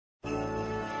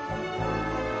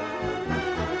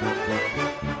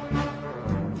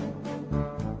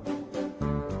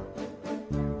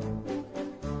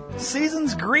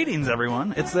Season's greetings,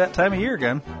 everyone. It's that time of year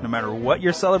again. No matter what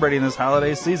you're celebrating this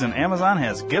holiday season, Amazon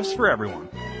has gifts for everyone.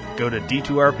 Go to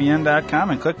D2RPN.com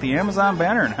and click the Amazon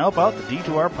banner and help out the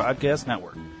D2R Podcast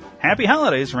Network. Happy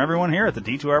holidays from everyone here at the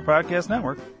D2R Podcast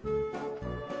Network.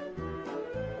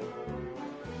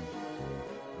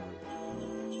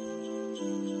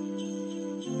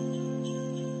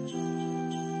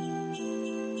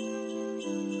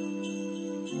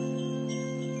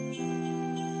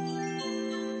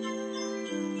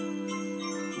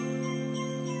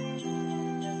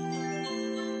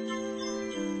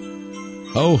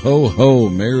 Ho, ho, ho,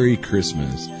 Merry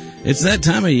Christmas. It's that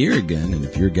time of year again, and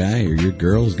if your guy or your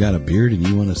girl's got a beard and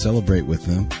you want to celebrate with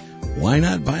them, why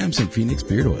not buy them some Phoenix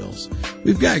Beard Oils?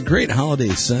 We've got great holiday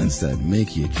scents that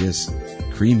make you just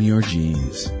cream your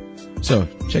jeans. So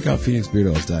check out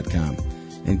PhoenixBeardOils.com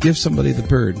and give somebody the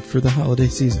bird for the holiday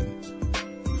season.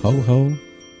 Ho, ho,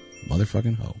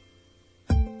 motherfucking ho.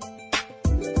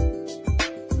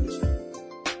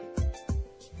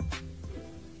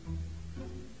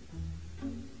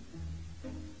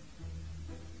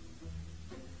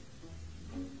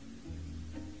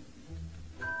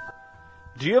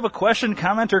 Do you have a question,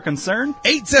 comment, or concern?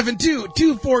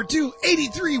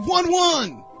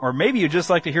 872-242-8311. Or maybe you'd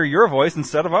just like to hear your voice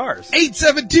instead of ours.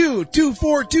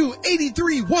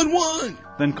 872-242-8311.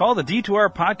 Then call the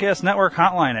D2R Podcast Network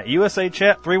hotline at USA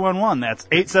Chat 311. That's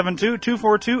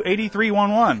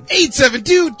 872-242-8311.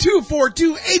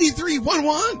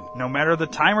 872-242-8311. No matter the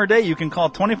time or day, you can call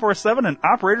 24/7 and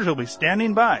operators will be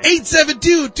standing by.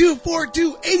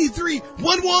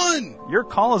 872-242-8311. Your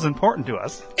call is important to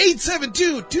us.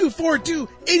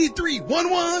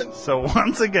 872-242-8311. So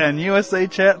once again, USA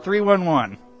Chat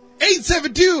 311.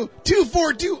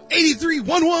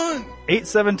 872-242-8311.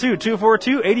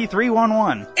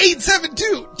 872-242-8311.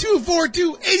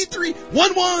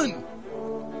 872-242-8311.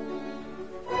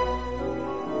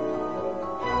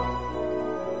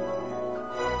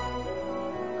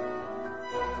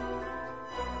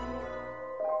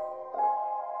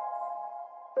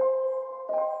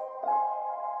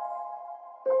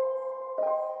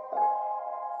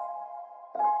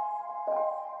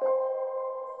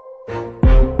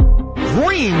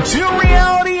 Dream 2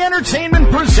 Reality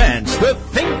Entertainment presents the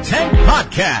Think Tank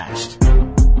Podcast.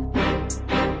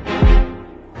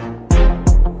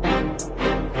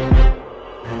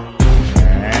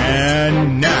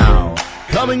 And now,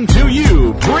 coming to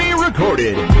you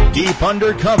pre-recorded, deep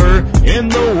undercover in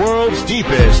the world's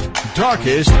deepest,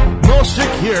 darkest, most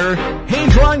secure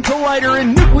Hadron Collider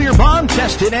and nuclear bomb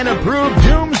tested and approved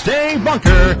doomsday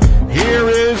bunker, here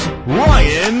is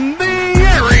Ryan the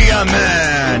Area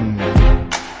Man.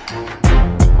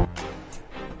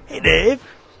 Hey, Dave.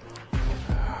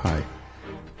 Hi.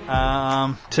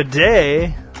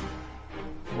 Today,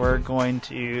 we're going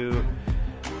to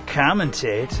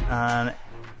commentate on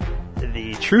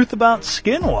the truth about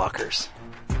skinwalkers.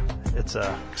 It's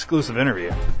an exclusive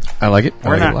interview. I like it.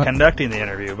 We're not conducting the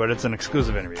interview, but it's an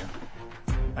exclusive interview,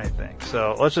 I think.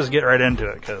 So let's just get right into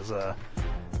it, because,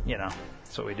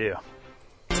 that's what we do.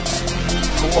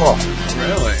 Cool.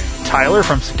 Really? Tyler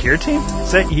from Secure Team?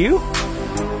 Is that you?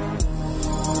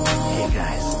 Hey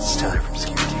guys, it's Tyler from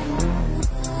Secure Team.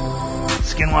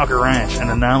 Skinwalker Ranch, an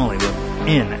anomaly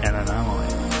within an anomaly.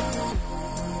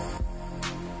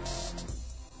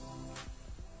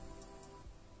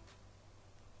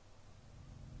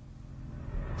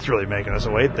 It's really making us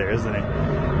wait there, isn't it?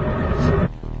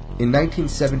 In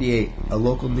 1978, a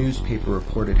local newspaper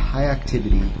reported high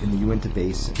activity in the Uinta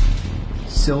Basin.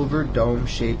 Silver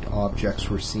dome-shaped objects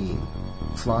were seen,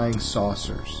 flying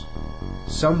saucers.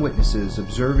 Some witnesses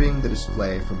observing the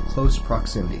display from close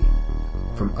proximity,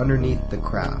 from underneath the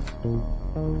craft.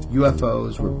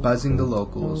 UFOs were buzzing the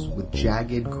locals with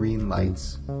jagged green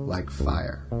lights like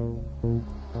fire.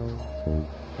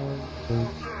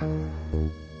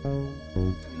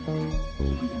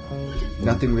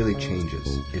 Nothing really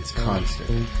changes. It's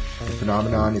constant. The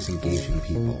phenomenon is engaging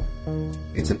people.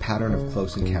 It's a pattern of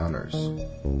close encounters.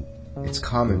 It's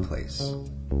commonplace.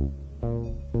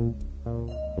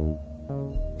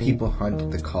 People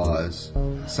hunt the cause.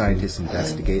 Scientists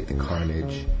investigate the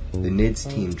carnage. The NIDS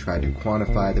team tried to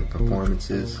quantify the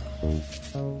performances.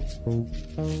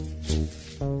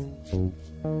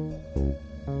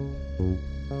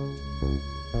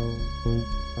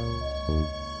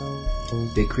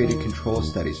 They created control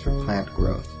studies for plant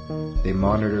growth. They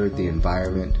monitored the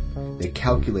environment. They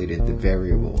calculated the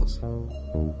variables.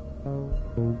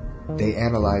 They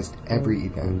analyzed every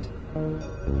event.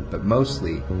 But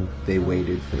mostly, they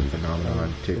waited for the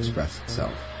phenomenon to express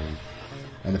itself.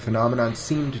 And the phenomenon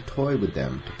seemed to toy with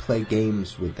them, to play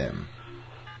games with them.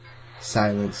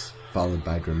 Silence followed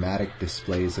by dramatic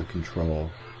displays of control.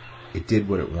 It did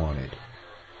what it wanted.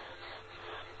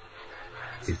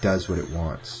 It does what it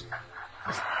wants.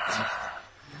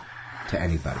 To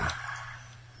anybody.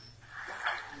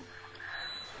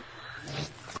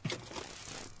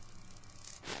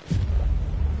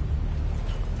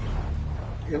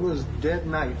 It was dead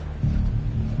night.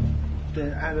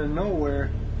 Then out of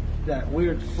nowhere, that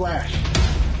weird flash.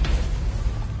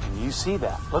 Can you see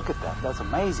that? Look at that. That's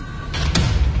amazing.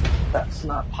 That's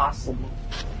not possible.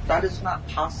 That is not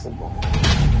possible.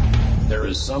 There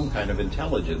is some kind of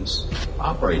intelligence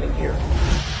operating here.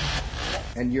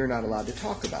 And you're not allowed to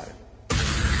talk about it.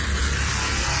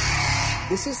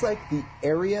 This is like the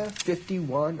Area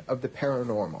 51 of the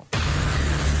paranormal.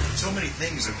 So many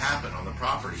things have happened on the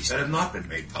properties that have not been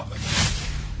made public.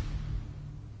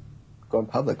 Going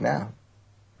public now.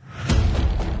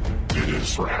 It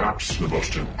is perhaps the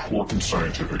most important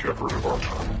scientific effort of our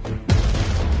time.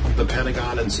 The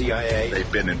Pentagon and CIA,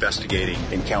 They've been investigating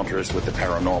encounters with the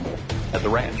paranormal at the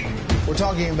ranch. We're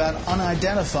talking about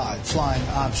unidentified flying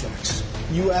objects,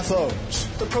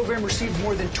 UFOs. The program received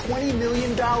more than $20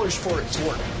 million for its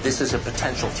work. This is a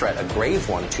potential threat, a grave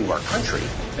one to our country.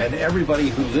 And everybody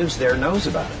who lives there knows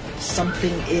about it.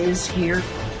 Something is here.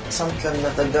 Something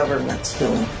that the government's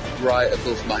doing. Right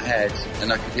above my head,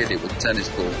 and I could hit it with a tennis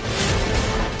ball.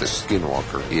 The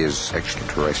Skinwalker is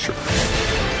extraterrestrial.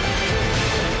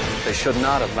 They should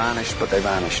not have vanished, but they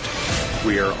vanished.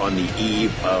 We are on the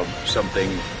eve of something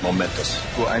momentous.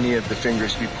 Will any of the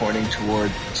fingers be pointing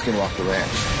toward Skinwalker Ranch?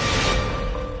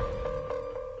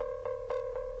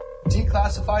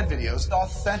 Declassified videos,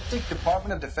 authentic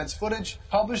Department of Defense footage,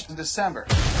 published in December.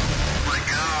 Oh my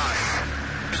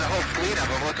God. There's a whole fleet of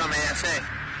them. Look on the ASA.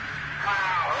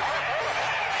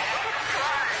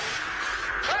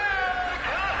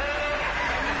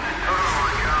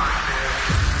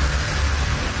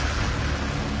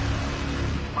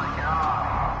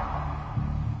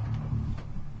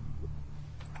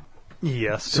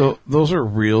 Yes. So those are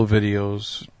real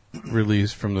videos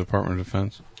released from the Department of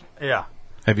Defense? Yeah.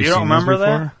 Have you don't seen remember those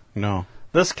before? that? No.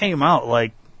 This came out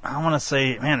like, I want to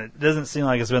say, man, it doesn't seem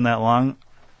like it's been that long.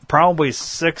 Probably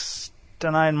 6 to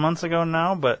 9 months ago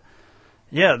now, but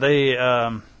yeah, they,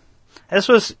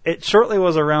 it shortly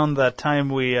was around that time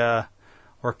we,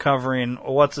 were covering,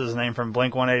 what's his name from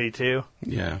Blink-182?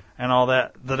 Yeah. And all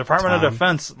that. The Department of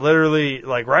Defense literally,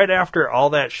 like right after all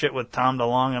that shit with Tom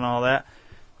DeLonge and all that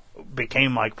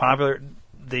became like popular,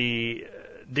 the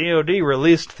DOD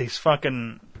released these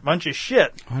fucking bunch of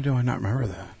shit. Why do I not remember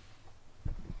that?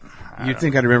 You'd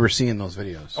think I'd remember seeing those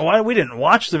videos. Oh, we didn't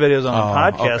watch the videos on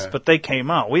the podcast, but they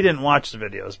came out. We didn't watch the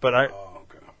videos, but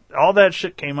all that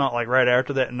shit came out like right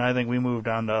after that, and I think we moved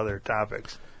on to other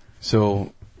topics.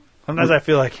 So sometimes I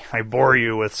feel like I bore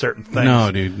you with certain things.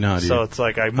 No, dude. So it's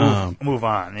like I move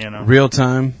on, you know. Real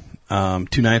time.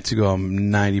 2 nights ago,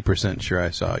 I'm 90% sure I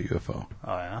saw a UFO.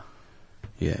 Oh yeah.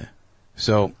 Yeah.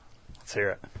 So let's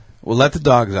hear it. We'll let the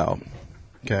dogs out.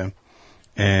 Okay.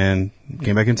 And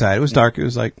came back inside. It was dark. It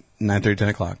was like 9:30, 10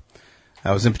 o'clock.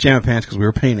 I was in pajama pants because we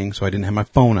were painting, so I didn't have my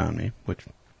phone on me, which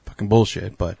fucking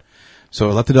bullshit. But so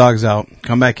I let the dogs out,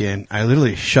 come back in. I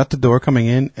literally shut the door coming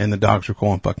in, and the dogs were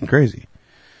going fucking crazy.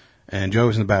 And Joe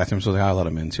was in the bathroom, so I was like, I'll let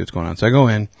him in, see what's going on. So I go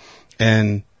in,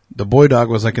 and the boy dog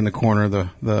was like in the corner of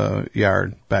the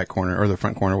yard, back corner, or the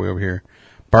front corner way over here,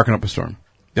 barking up a storm.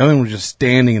 The other one was just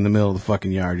standing in the middle of the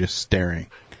fucking yard, just staring.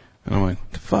 And I'm like,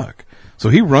 what the fuck? So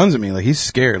he runs at me like he's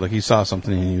scared, like he saw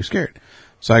something and he was scared.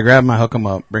 So I grab him, I hook him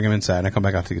up, bring him inside, and I come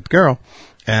back out to get the girl.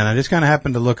 And I just kind of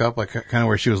happened to look up, like kind of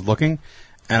where she was looking,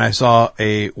 and I saw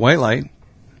a white light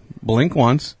blink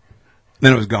once,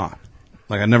 then it was gone.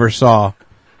 Like I never saw,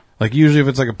 like usually if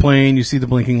it's like a plane, you see the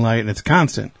blinking light and it's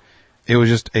constant. It was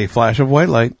just a flash of white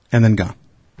light and then gone.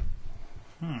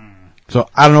 So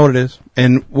I don't know what it is.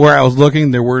 And where I was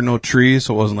looking, there were no trees,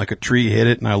 so it wasn't like a tree hit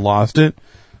it and I lost it.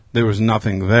 There was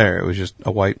nothing there. It was just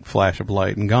a white flash of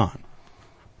light and gone.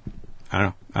 I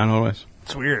don't know what it was.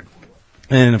 It's weird.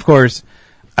 And of course,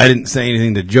 I didn't say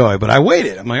anything to Joy, but I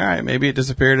waited. I'm like, all right, maybe it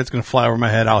disappeared. It's going to fly over my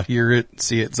head. I'll hear it,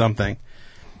 see it, something.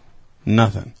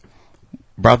 Nothing.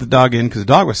 Brought the dog in because the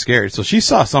dog was scared. So she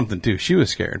saw something too. She was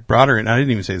scared. Brought her in. I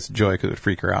didn't even say this to Joy because it would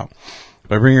freak her out.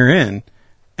 But I bring her in,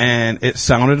 and it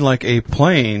sounded like a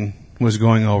plane was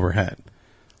going overhead.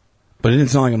 But it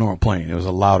didn't sound like a normal plane. It was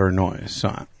a louder noise. So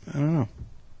I don't know.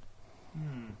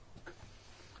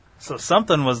 So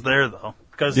something was there, though.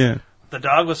 Because the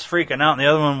dog was freaking out, and the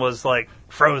other one was, like,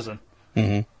 frozen.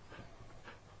 Mm-hmm.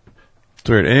 It's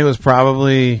weird. And it was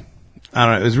probably, I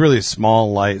don't know, it was really a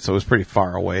small light, so it was pretty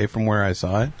far away from where I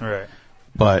saw it. Right.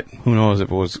 But who knows if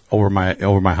it was over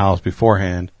my house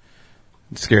beforehand.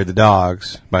 It scared the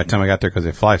dogs by the time I got there because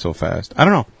they fly so fast. I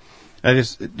don't know.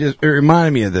 It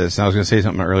reminded me of this. I was going to say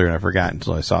something earlier and I forgot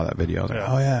until I saw that video. I was like,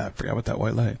 oh yeah, I forgot about that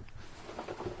white light.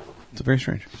 It's very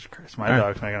strange. My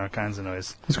dog's making all kinds of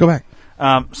noise. Let's go back.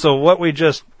 So what we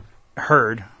just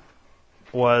heard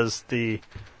was the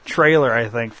trailer, I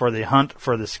think, for The Hunt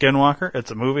for the Skinwalker.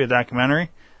 It's a movie, a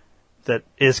documentary that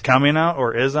is coming out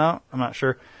or is out. I'm not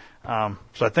sure. So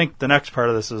I think the next part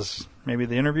of this is maybe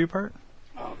the interview part.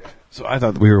 Okay. So I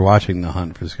thought we were watching The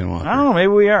Hunt for the Skinwalker. I don't know. Maybe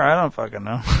we are. I don't fucking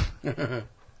know.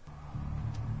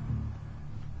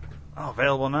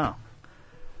 Available now.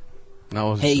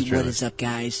 Hey, what is up,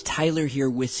 guys? Tyler here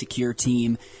with Secure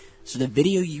Team. So the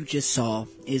video you just saw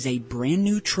is a brand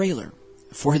new trailer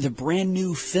for the brand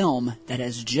new film that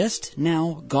has just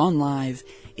now gone live.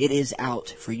 It is out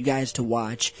for you guys to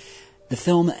watch. The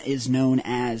film is known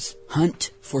as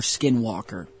Hunt for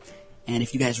Skinwalker. And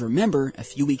if you guys remember, a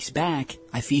few weeks back,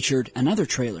 I featured another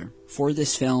trailer for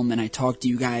this film, and I talked to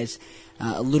you guys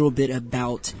a little bit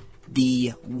about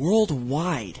the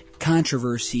worldwide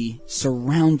controversy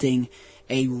surrounding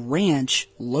a ranch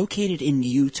located in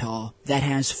Utah that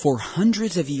has for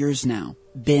hundreds of years now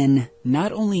been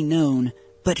not only known,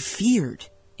 but feared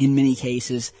in many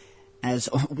cases as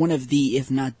one of the,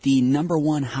 if not the number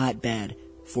one hotbed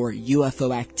for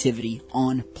UFO activity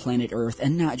on planet Earth,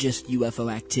 and not just UFO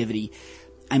activity.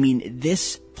 I mean,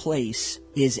 this place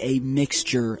is a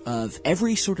mixture of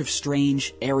every sort of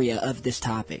strange area of this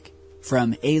topic,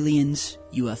 from aliens,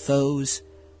 UFOs,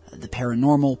 the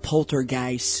paranormal,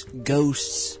 poltergeists,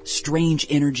 ghosts, strange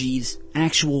energies,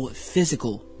 actual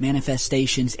physical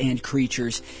manifestations and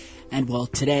creatures. And well,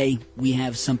 today we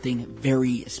have something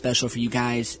very special for you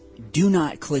guys. Do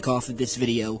not click off of this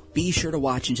video. Be sure to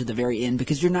watch until the very end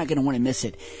because you're not going to want to miss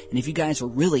it. And if you guys are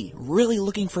really, really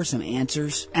looking for some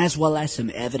answers, as well as some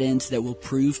evidence that will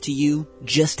prove to you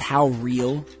just how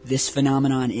real this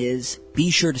phenomenon is,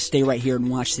 be sure to stay right here and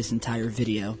watch this entire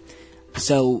video.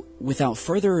 So, without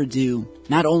further ado,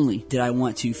 not only did I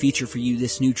want to feature for you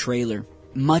this new trailer,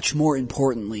 much more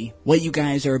importantly, what you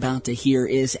guys are about to hear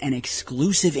is an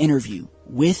exclusive interview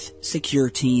with Secure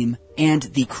Team and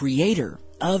the creator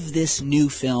of this new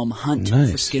film, Hunt for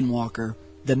Skinwalker,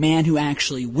 the man who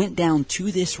actually went down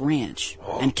to this ranch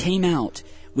and came out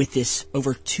with this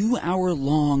over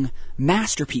 2-hour-long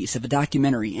masterpiece of a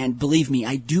documentary. And believe me,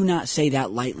 I do not say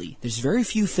that lightly. There's very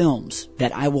few films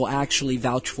that I will actually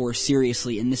vouch for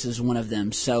seriously, and this is one of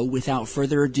them. So without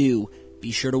further ado,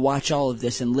 be sure to watch all of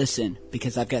this and listen,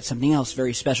 because I've got something else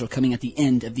very special coming at the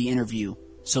end of the interview.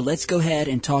 So let's go ahead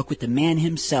and talk with the man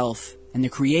himself and the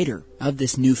creator of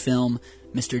this new film,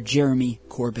 Mr. Jeremy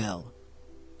Corbell.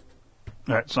 All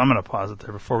right, so I'm going to pause it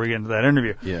there before we get into that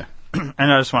interview. Yeah. And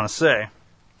I just want to say,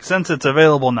 since it's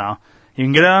available now, you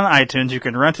can get it on iTunes. You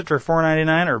can rent it for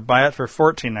 $4.99 or buy it for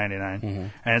 $14.99. Mm-hmm.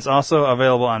 And it's also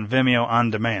available on Vimeo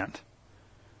on demand.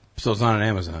 So it's not on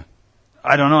Amazon?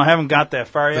 I don't know. I haven't got that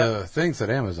far yet. The thing's at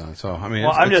Amazon, so I mean.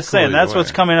 Well, I'm just saying that's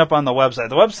what's coming up on the website.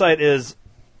 The website is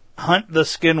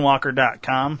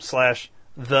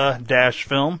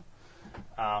hunttheskinwalker.com/the-film.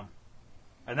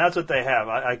 And that's what they have.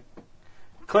 I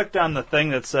clicked on the thing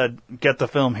that said, get the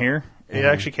film here. It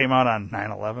actually came out on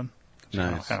 9/11.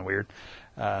 Nice. Kind of weird.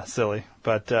 Silly.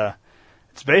 But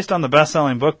it's based on the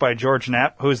best-selling book by George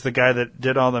Knapp, who's the guy that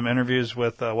did all them interviews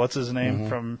with, what's his name,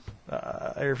 from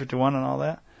Area 51 and all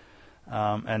that.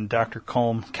 And Dr.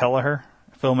 Colm Kelleher.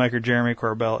 Filmmaker Jeremy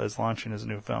Corbell is launching his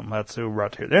new film. That's who we're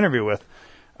about to hear the interview with.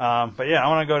 But yeah, I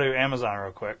want to go to Amazon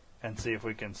real quick and see if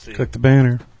we can see. Click the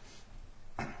banner.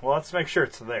 Well, let's make sure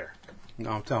it's there.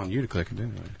 No, I'm telling you to click it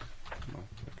anyway.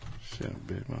 Shit,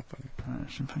 big motherfucker.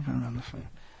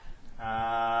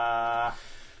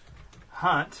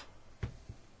 Hunt.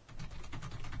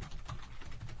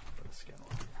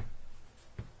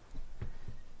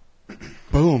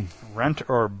 Boom. Rent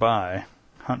or buy.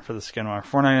 Hunt for the Skinwalker.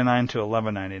 $4.99 to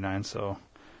 $11.99. So,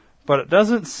 but it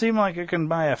doesn't seem like you can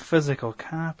buy a physical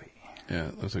copy. Yeah,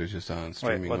 it looks like it's just on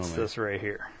streaming. Wait, what's this right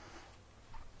here?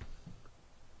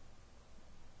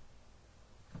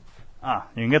 You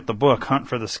can get the book Hunt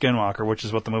for the Skinwalker, which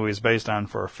is what the movie is based on,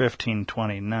 for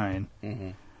 $15.29,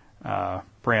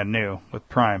 brand new with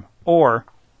Prime, or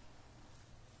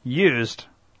used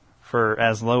for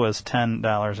as low as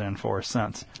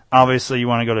 $10.04. Obviously, you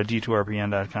want to go to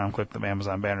d2rpn.com, click the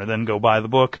Amazon banner, then go buy the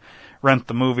book, rent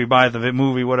the movie, buy the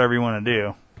movie, whatever you want to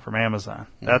do from Amazon.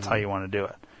 That's how you want to do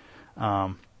it.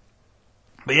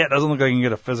 But yeah, it doesn't look like you can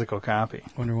get a physical copy.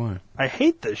 Wonder why. I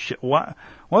hate this shit. What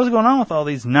is going on with all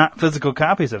these not physical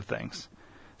copies of things?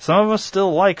 Some of us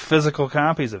still like physical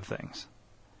copies of things.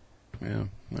 Yeah.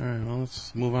 All right, well,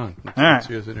 let's move on. All right. Let's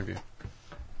hear this interview.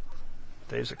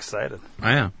 Dave's excited.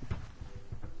 I am.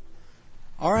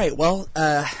 All right, well,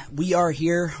 we are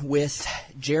here with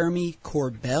Jeremy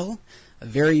Corbell, a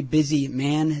very busy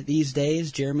man these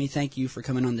days. Jeremy, thank you for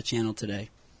coming on the channel today.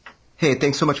 Hey,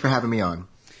 thanks so much for having me on.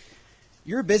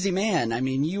 You're a busy man. I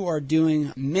mean, you are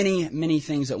doing many, many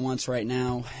things at once right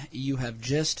now. You have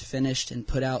just finished and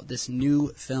put out this new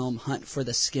film, Hunt for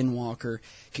the Skinwalker.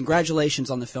 Congratulations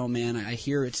on the film, man. I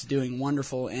hear it's doing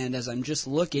wonderful, and as I'm just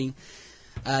looking,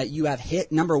 you have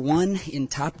hit #1 in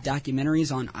top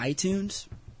documentaries on iTunes.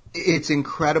 It's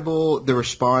incredible, the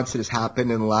response that has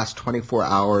happened in the last 24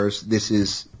 hours. This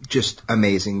is just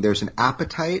amazing. There's an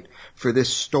appetite for this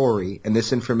story and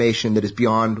this information that is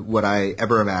beyond what I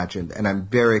ever imagined. And I'm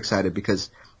very excited because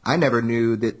I never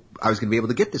knew that I was going to be able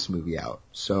to get this movie out.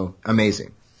 So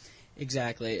amazing.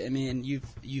 Exactly. I mean,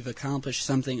 you've accomplished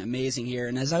something amazing here.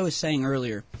 And as I was saying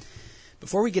earlier,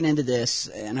 before we get into this,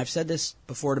 and I've said this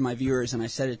before to my viewers, and I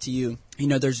said it to you,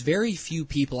 there's very few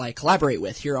people I collaborate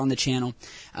with here on the channel.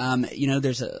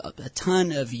 There's a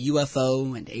ton of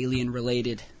UFO and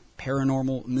alien-related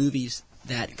paranormal movies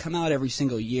that come out every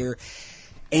single year.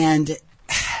 And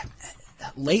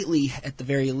lately, at the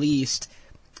very least,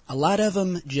 a lot of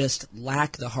them just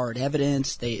lack the hard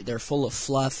evidence. They're full of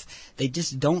fluff. They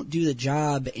just don't do the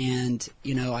job, and,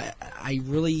 I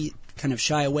really kind of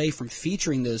shy away from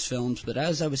featuring those films. But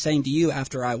as I was saying to you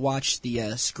after I watched the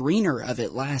screener of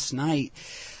it last night,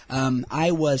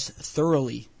 I was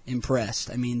thoroughly impressed.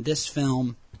 I mean, this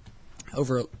film,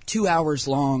 over 2 hours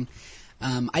long,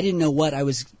 I didn't know what I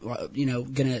was,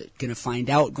 gonna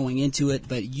find out going into it,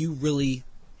 but you really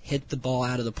hit the ball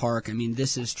out of the park. I mean,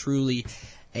 this is truly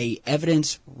a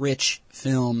evidence-rich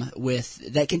film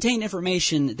that contained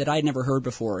information that I'd never heard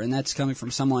before, and that's coming from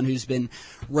someone who's been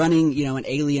running, an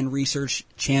alien research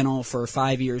channel for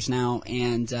 5 years now.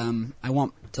 And I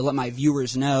want to let my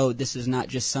viewers know this is not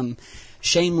just some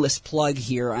shameless plug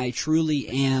here. I truly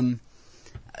am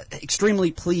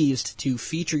extremely pleased to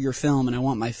feature your film, and I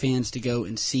want my fans to go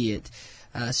and see it.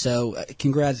 So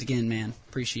congrats again, man.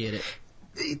 Appreciate it.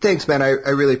 Thanks, man. I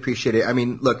really appreciate it. I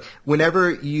mean, look,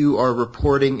 whenever you are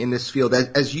reporting in this field,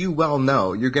 as you well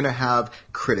know, you're going to have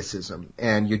criticism,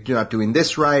 and you're not doing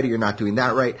this right, or you're not doing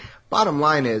that right. Bottom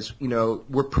line is,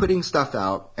 we're putting stuff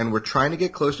out, and we're trying to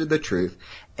get closer to the truth.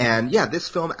 And yeah, this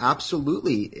film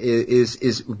absolutely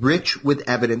is rich with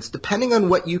evidence, depending on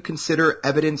what you consider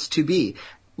evidence to be.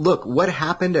 Look, what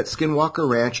happened at Skinwalker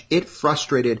Ranch, it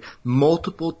frustrated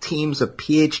multiple teams of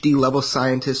PhD-level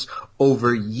scientists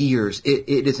over years. It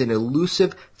is an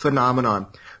elusive phenomenon.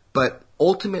 But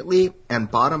ultimately, and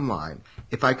bottom line,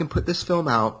 if I can put this film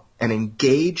out and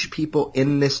engage people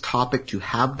in this topic to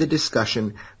have the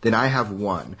discussion, then I have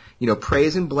won.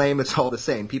 Praise and blame, it's all the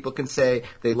same. People can say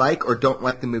they like or don't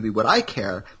like the movie. What I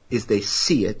care is they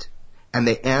see it and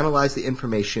they analyze the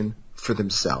information for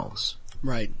themselves.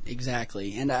 Right,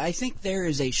 exactly. And I think there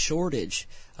is a shortage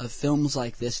of films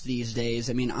like this these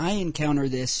days. I mean, I encounter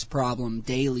this problem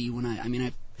daily when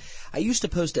I used to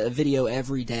post a video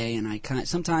every day, and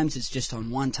sometimes it's just on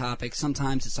one topic,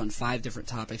 sometimes it's on 5 different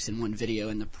topics in one video.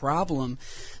 And the problem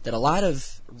that a lot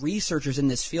of researchers in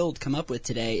this field come up with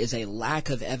today is a lack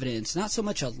of evidence. Not so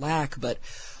much a lack, but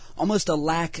almost a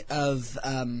lack of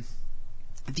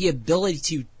the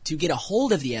ability to get a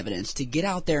hold of the evidence, to get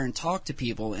out there and talk to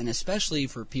people, and especially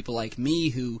for people like me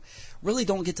who really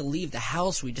don't get to leave the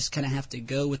house. We just kind of have to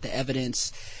go with the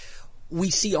evidence we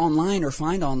see online or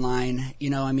find online.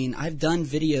 I've done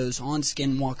videos on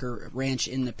Skinwalker Ranch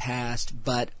in the past,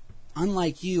 but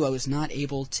unlike you, I was not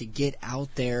able to get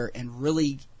out there and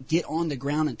really get on the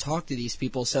ground and talk to these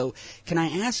people. So can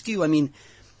I ask you,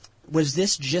 was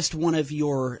this just one of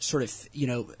your sort of,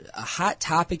 a hot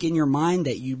topic in your mind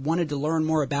that you wanted to learn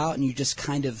more about, and you just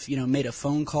kind of, made a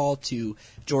phone call to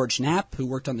George Knapp, who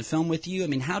worked on the film with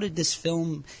you? How did this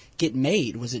film get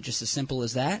made? Was it just as simple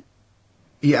as that?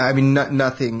 Yeah,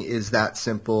 nothing is that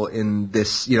simple in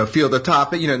this, field of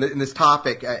topic, in this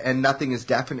topic, and nothing is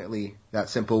definitely that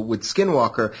simple with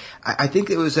Skinwalker. I think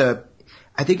it was a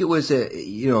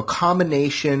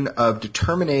combination of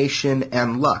determination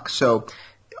and luck. So,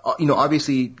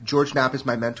 obviously George Knapp is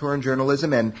my mentor in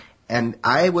journalism, and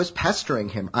I was pestering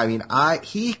him.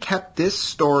 He kept this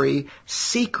story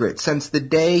secret since the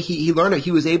day he learned it. He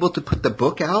was able to put the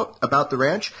book out about the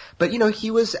ranch, but,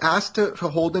 he was asked to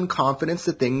hold in confidence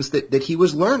the things that he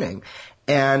was learning.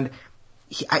 And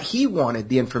he wanted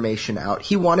the information out.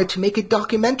 He wanted to make a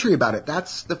documentary about it.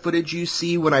 That's the footage you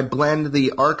see when I blend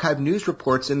the archived news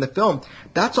reports in the film.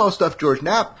 That's all stuff George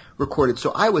Knapp recorded.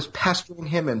 So I was pestering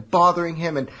him and bothering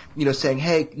him and, saying,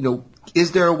 hey,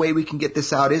 is there a way we can get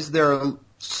this out? Is there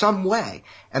some way.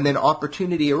 And then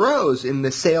opportunity arose in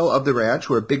the sale of the ranch,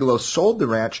 where Bigelow sold the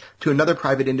ranch to another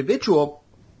private individual.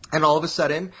 And all of a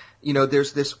sudden,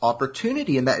 there's this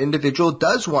opportunity, and that individual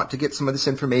does want to get some of this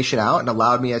information out, and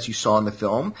allowed me, as you saw in the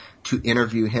film, to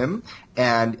interview him.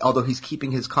 And although he's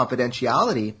keeping his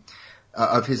confidentiality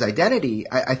of his identity,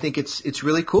 I think it's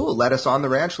really cool. Let us on the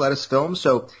ranch, let us film.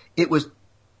 So it was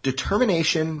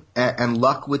determination and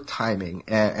luck with timing,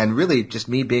 and really just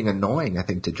me being annoying, I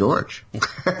think, to George.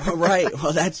 Right.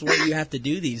 Well, that's what you have to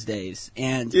do these days.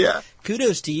 And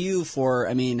kudos to you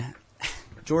for,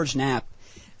 George Knapp.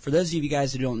 For those of you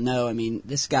guys who don't know,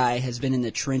 this guy has been in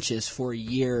the trenches for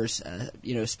years,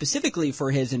 specifically for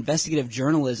his investigative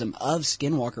journalism of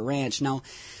Skinwalker Ranch. Now,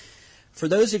 for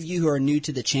those of you who are new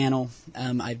to the channel,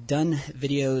 I've done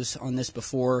videos on this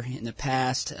before in the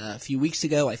past. A few weeks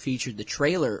ago, I featured the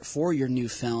trailer for your new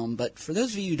film. But for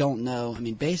those of you who don't know,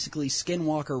 basically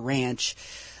Skinwalker Ranch,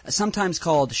 sometimes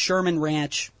called Sherman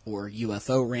Ranch or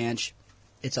UFO Ranch,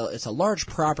 it's a large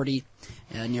property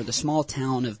near the small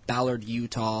town of Ballard,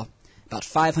 Utah, about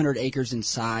 500 acres in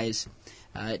size.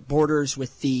 It borders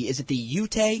with is it the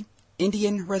Ute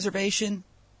Indian Reservation?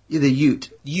 Yeah, the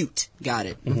Ute. Ute, got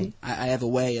it. Mm-hmm. I have a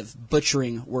way of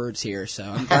butchering words here, so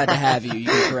I'm glad to have you. You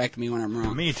can correct me when I'm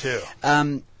wrong. Me too.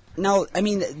 Now,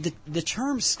 the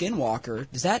term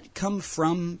Skinwalker, does that come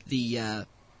from the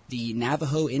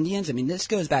Navajo Indians? This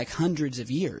goes back hundreds of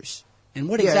years. And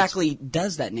what exactly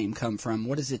does that name come from?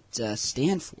 What does it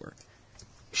stand for?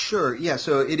 Sure, yeah,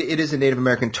 so it is a Native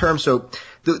American term. So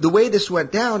the way this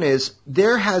went down is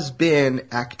there has been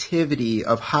activity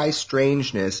of high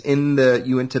strangeness in the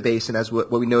Uinta Basin, as what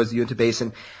we know as the Uinta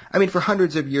Basin, for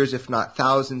hundreds of years, if not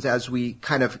thousands, as we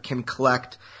kind of can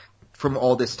collect from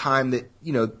all this time that,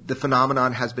 the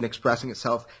phenomenon has been expressing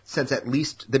itself since at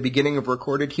least the beginning of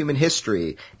recorded human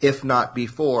history, if not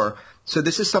before. So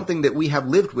this is something that we have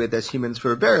lived with as humans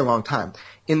for a very long time.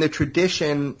 In the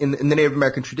tradition, in the Native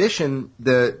American tradition,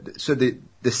 the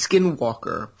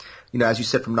skinwalker, as you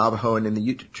said from Navajo and in the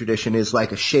Ute tradition, is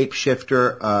like a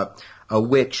shapeshifter, a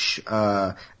witch,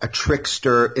 a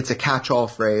trickster. It's a catch-all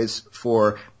phrase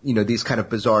for, these kind of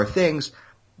bizarre things.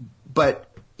 But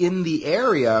in the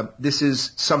area, this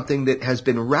is something that has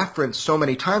been referenced so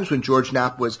many times when George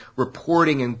Knapp was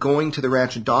reporting and going to the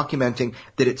ranch and documenting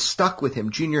that it stuck with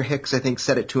him. Junior Hicks, I think,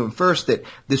 said it to him first, that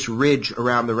this ridge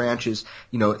around the ranch is,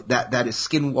 that is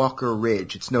Skinwalker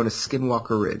Ridge. It's known as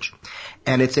Skinwalker Ridge.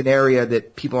 And it's an area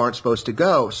that people aren't supposed to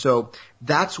go. So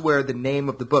that's where the name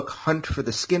of the book, Hunt for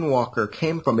the Skinwalker,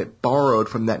 came from. It borrowed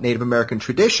from that Native American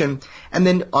tradition. And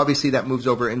then obviously that moves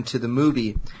over into the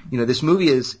movie. This movie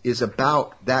is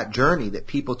about that journey that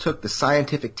people took, the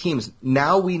scientific teams.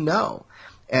 Now we know.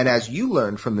 And as you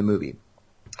learned from the movie,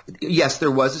 yes,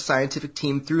 there was a scientific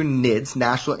team through NIDS,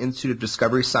 National Institute of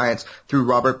Discovery Science, through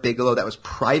Robert Bigelow. That was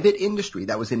private industry.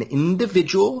 That was an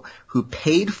individual who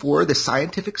paid for the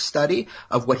scientific study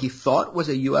of what he thought was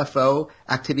a UFO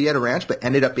activity at a ranch, but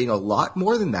ended up being a lot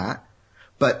more than that.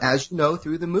 But as you know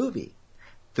through the movie,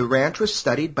 the ranch was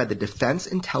studied by the Defense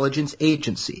Intelligence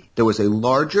Agency. There was a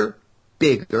larger,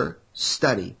 bigger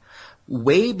study,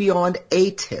 way beyond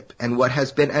ATIP and what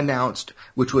has been announced,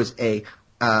 which was a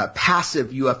passive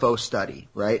UFO study,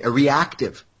 right? A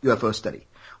reactive UFO study.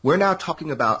 We're now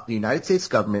talking about the United States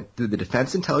government through the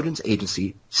Defense Intelligence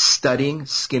Agency studying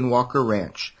Skinwalker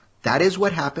Ranch. That is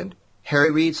what happened.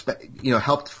 Harry Reid,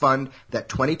 helped fund that.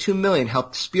 $22 million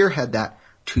helped spearhead that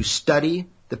to study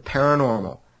the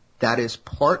paranormal. That is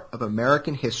part of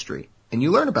American history, and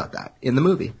you learn about that in the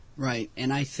movie. Right,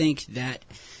 and I think that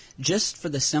just for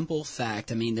the simple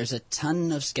fact, there's a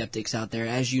ton of skeptics out there.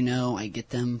 As you know, I get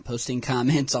them posting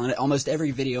comments on it. Almost every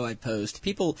video I post,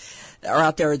 people are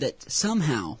out there that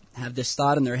somehow have this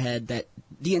thought in their head that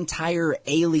the entire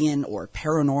alien or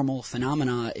paranormal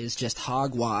phenomena is just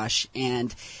hogwash.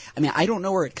 And, I don't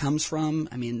know where it comes from.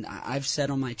 I've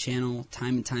said on my channel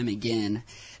time and time again,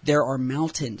 there are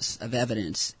mountains of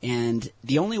evidence, and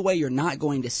the only way you're not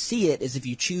going to see it is if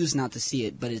you choose not to see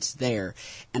it, but it's there.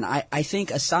 And I think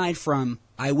aside from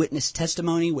eyewitness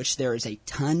testimony, which there is a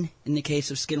ton in the case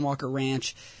of Skinwalker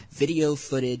Ranch, video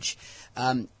footage,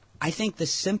 I think the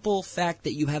simple fact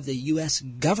that you have the U.S.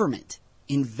 government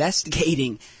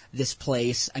investigating this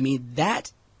place,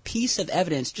 that piece of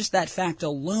evidence, just that fact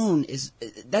alone,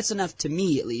 that's enough to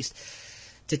me, at least,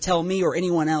 to tell me or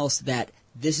anyone else that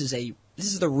this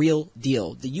is the real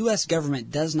deal. The U.S. government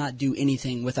does not do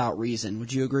anything without reason.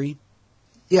 Would you agree?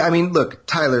 Yeah, look,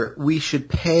 Tyler, we should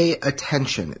pay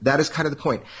attention. That is kind of the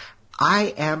point.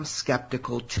 I am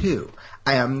skeptical too.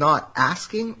 I am not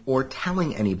asking or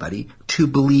telling anybody to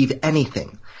believe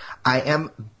anything. I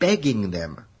am begging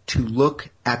them to look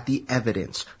at the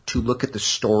evidence, to look at the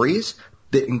stories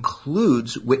that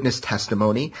includes witness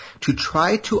testimony, to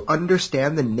try to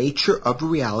understand the nature of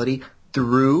reality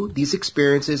through these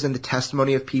experiences and the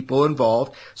testimony of people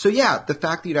involved. So yeah, the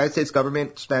fact the United States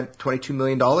government spent $22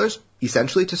 million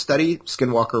essentially to study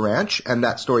Skinwalker Ranch, and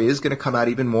that story is going to come out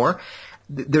even more.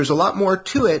 There's a lot more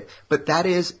to it, but that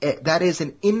is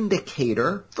an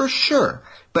indicator for sure.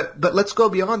 But let's go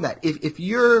beyond that. If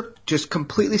you're just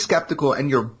completely skeptical and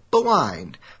you're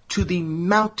blind to the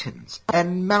mountains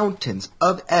and mountains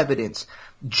of evidence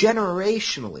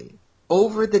generationally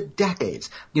over the decades,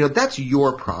 that's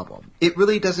your problem. It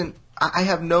really doesn't, I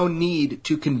have no need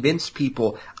to convince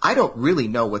people. I don't really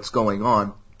know what's going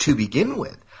on to begin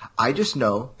with. I just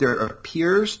know there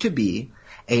appears to be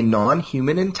a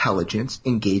non-human intelligence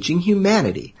engaging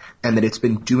humanity, and that it's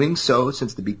been doing so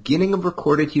since the beginning of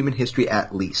recorded human history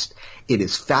at least. It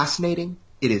is fascinating.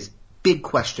 It is big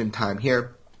question time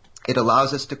here. It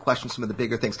allows us to question some of the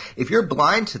bigger things. If you're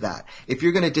blind to that, if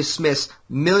you're going to dismiss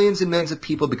millions and millions of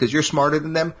people because you're smarter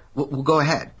than them, well, go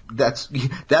ahead.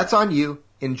 That's on you.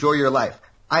 Enjoy your life.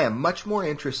 I am much more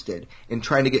interested in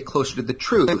trying to get closer to the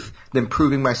truth than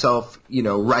proving myself,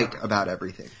 right about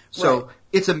everything. So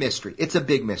it's a mystery. It's a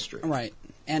big mystery. Right.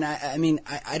 And I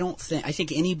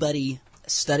think anybody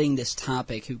studying this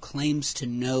topic who claims to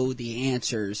know the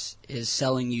answers is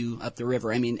selling you up the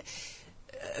river. I mean,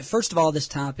 first of all, this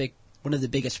topic, one of the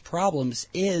biggest problems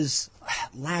is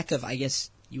lack of, I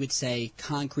guess you would say,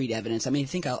 concrete evidence. I mean,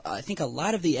 I think a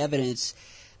lot of the evidence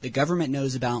the government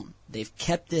knows about, they've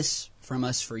kept this from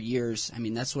us for years. I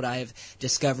mean, that's what I've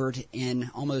discovered in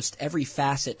almost every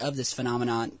facet of this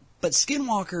phenomenon. But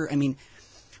Skinwalker, I mean,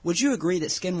 would you agree that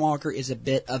Skinwalker is a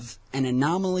bit of an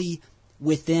anomaly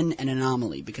within an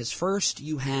anomaly? Because first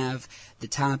you have the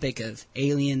topic of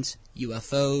aliens,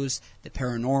 UFOs, the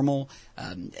paranormal,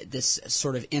 this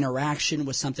sort of interaction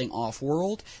with something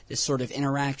off-world, this sort of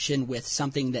interaction with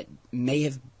something that may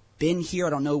have been here. I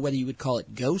don't know whether you would call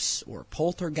it ghosts or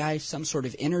poltergeist, some sort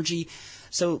of energy.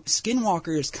 So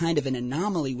Skinwalker is kind of an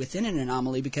anomaly within an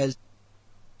anomaly because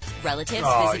relatives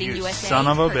visiting USA. Son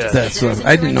of a bitch. That's what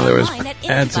I didn't know there was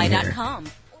ads in here.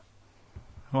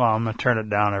 Well, I'm going to turn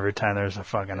it down every time there's a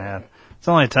fucking ad. It's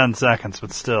only 10 seconds,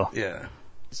 but still. Yeah.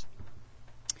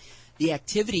 The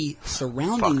activity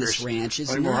surrounding this ranch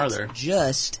is not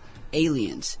just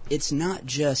aliens. It's not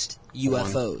just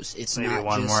UFOs. It's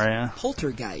not just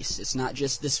poltergeists. It's not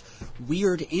just this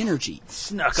weird energy.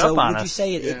 Snuck up on us. So would you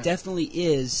say it definitely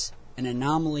is an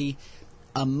anomaly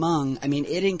among, I mean,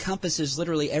 it encompasses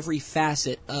literally every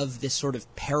facet of this sort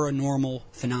of paranormal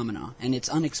phenomena, and it's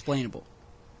unexplainable.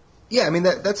 Yeah, I mean,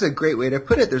 that's a great way to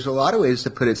put it. There's a lot of ways to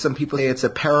put it. Some people say it's a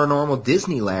paranormal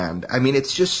Disneyland. I mean,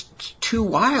 it's just too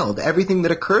wild, everything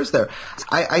that occurs there.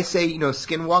 I say,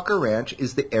 Skinwalker Ranch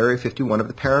is the Area 51 of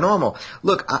the paranormal.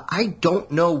 Look, I don't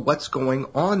know what's going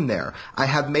on there. I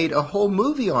have made a whole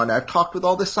movie on it. I've talked with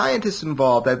all the scientists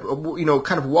involved. I've,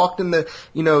 kind of walked in the,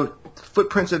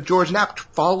 footprints of George Knapp,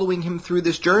 following him through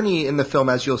this journey in the film,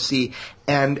 as you'll see.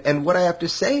 And what I have to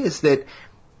say is that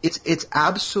it's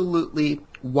absolutely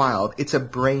wild. It's a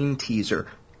brain teaser.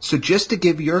 So just to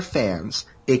give your fans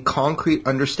a concrete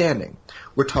understanding,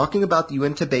 we're talking about the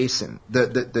Uinta Basin,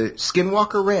 the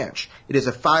Skinwalker Ranch. It is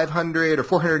a 500 or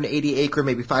 480 acre,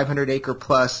 maybe 500 acre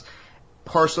plus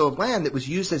parcel of land that was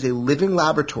used as a living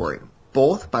laboratory,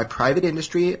 both by private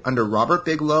industry under Robert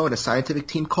Bigelow and a scientific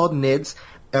team called NIDS,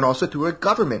 and also through a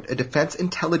government, a Defense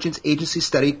Intelligence Agency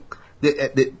study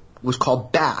that was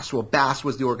called BASS. Well, BASS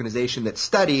was the organization that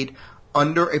studied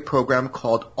under a program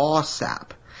called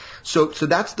OSAP. So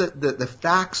that's the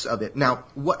facts of it. Now,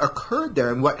 what occurred there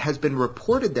and what has been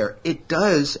reported there, it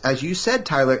does, as you said,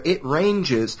 Tyler, it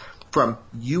ranges from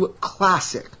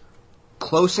classic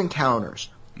close encounters,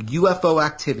 UFO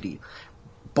activity,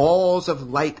 balls of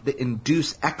light that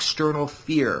induce external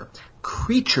fear,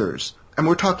 creatures, and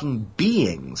we're talking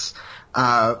beings,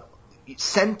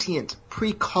 sentient,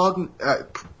 they call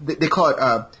it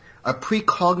a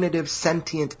precognitive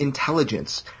sentient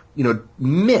intelligence,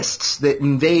 mists that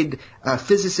invade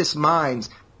physicists' minds,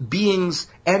 beings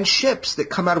and ships that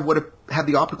come out of what have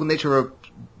the optical nature of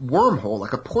a wormhole,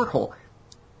 like a porthole.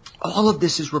 All of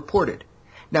this is reported.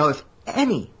 Now, if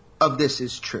any of this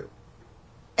is true,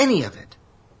 any of it,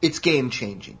 it's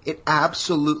game-changing. It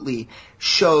absolutely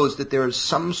shows that there is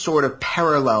some sort of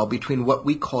parallel between what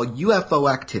we call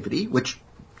UFO activity, which,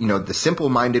 the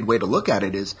simple-minded way to look at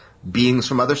it is beings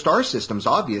from other star systems,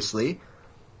 obviously.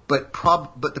 But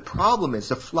the problem is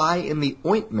the fly in the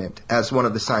ointment, as one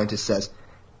of the scientists says.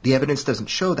 The evidence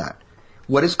doesn't show that.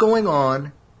 What is going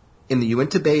on in the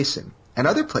Uinta Basin and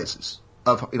other places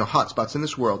of hotspots in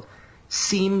this world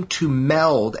seem to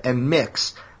meld and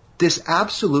mix this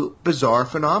absolute bizarre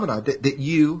phenomenon that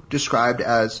you described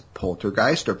as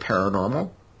poltergeist or paranormal,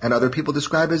 and other people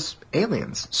describe as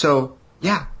aliens. So,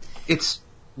 yeah, it's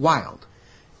wild.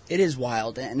 It is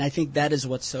wild, and I think that is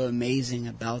what's so amazing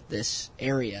about this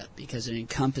area, because it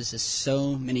encompasses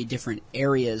so many different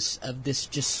areas of this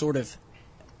just sort of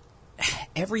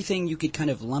everything you could kind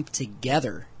of lump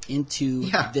together into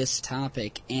this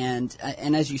topic. And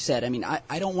as you said, I mean,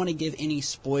 I don't want to give any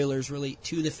spoilers really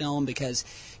to the film, because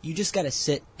you just got to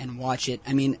sit and watch it.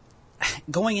 I mean,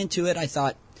 going into it, I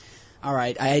thought, all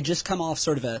right, I had just come off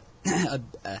sort of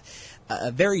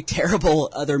a very terrible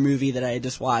other movie that I had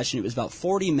just watched, and it was about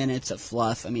 40 minutes of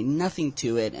fluff. I mean, nothing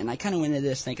to it. And I kind of went into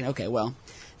this thinking, okay, well,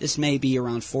 this may be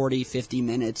around 40, 50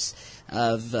 minutes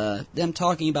of them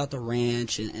talking about the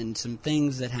ranch and some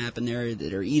things that happen there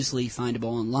that are easily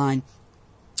findable online.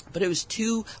 But it was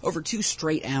over 2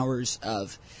 straight hours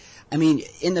of, I mean,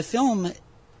 in the film,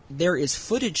 there is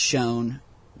footage shown,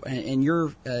 and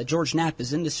George Knapp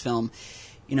is in this film.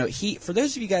 You know, for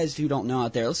those of you guys who don't know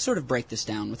out there, let's sort of break this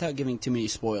down without giving too many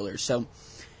spoilers. So,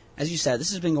 as you said,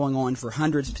 this has been going on for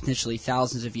hundreds, potentially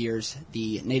thousands of years.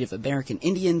 The Native American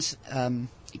Indians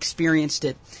experienced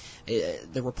it.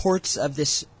 The reports of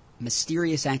this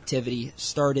mysterious activity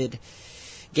started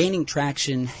gaining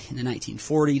traction in the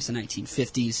 1940s and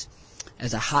 1950s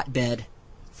as a hotbed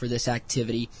for this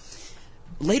activity.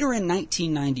 Later in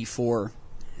 1994,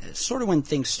 sort of when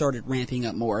things started ramping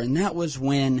up more, and that was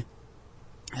when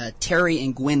Terry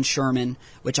and Gwen Sherman,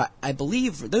 which I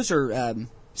believe those are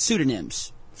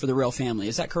pseudonyms for the real family.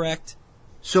 Is that correct?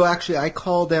 So actually, I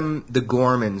call them the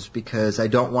Gormans because I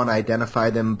don't want to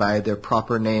identify them by their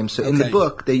proper name. So in the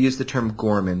book, they use the term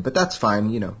Gorman, but that's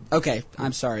fine, you know. Okay,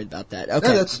 I'm sorry about that. Okay,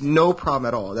 no, that's no problem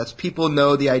at all. That's people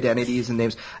know the identities and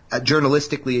names.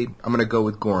 Journalistically, I'm going to go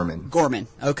with Gorman. Gorman.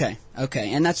 Okay,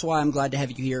 and that's why I'm glad to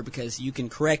have you here, because you can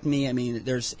correct me. I mean,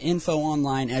 there's info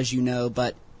online, as you know,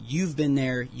 but you've been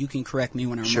there. You can correct me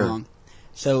when I'm wrong.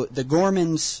 So the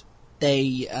Gormans,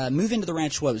 they move into the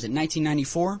ranch. What was it?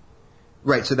 1994.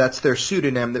 Right, so that's their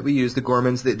pseudonym that we use, the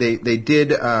Gormans. They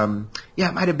did,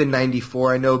 it might have been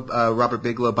 94. I know Robert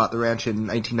Bigelow bought the ranch in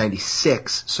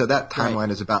 1996, so that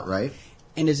timeline is about right.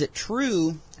 And is it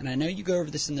true, and I know you go over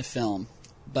this in the film,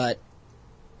 but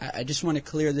I just want to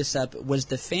clear this up, was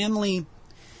the family,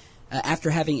 after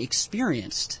having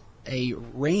experienced a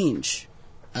range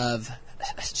of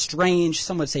strange,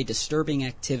 some would say disturbing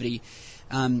activity,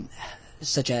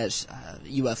 such as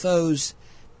UFOs,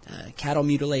 cattle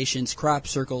mutilations, crop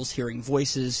circles, hearing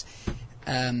voices.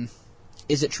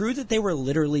 Is it true that they were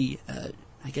literally,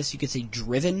 I guess you could say,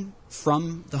 driven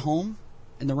from the home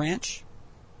and the ranch?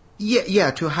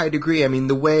 Yeah, to a high degree. I mean,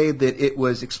 the way that it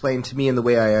was explained to me and the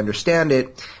way I understand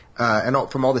it,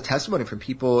 and from all the testimony from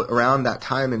people around that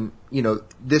time, and, you know,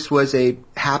 this was a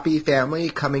happy family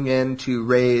coming in to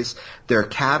raise their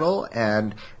cattle,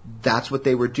 and that's what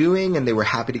they were doing, and they were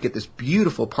happy to get this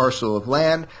beautiful parcel of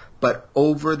land. But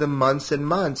over the months and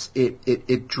months,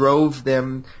 it drove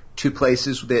them to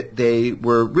places that they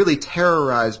were really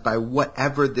terrorized by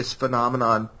whatever this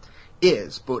phenomenon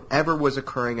is, whatever was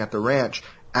occurring at the ranch.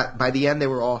 By the end, they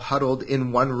were all huddled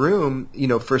in one room, you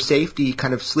know, for safety,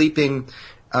 kind of sleeping.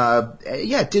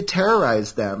 It did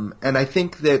terrorize them. And I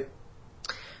think that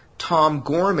Tom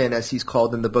Gorman, as he's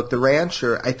called in the book, the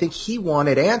rancher, I think he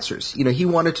wanted answers. You know, he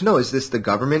wanted to know, is this the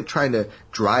government trying to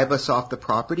drive us off the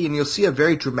property? And you'll see a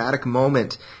very dramatic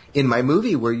moment in my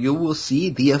movie where you will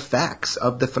see the effects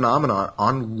of the phenomenon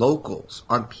on locals,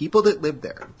 on people that live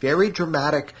there. Very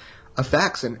dramatic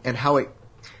effects, and how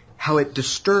it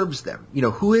disturbs them. You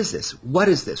know, who is this? What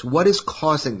is this? What is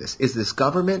causing this? Is this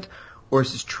government, or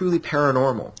is this truly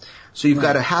paranormal? So you've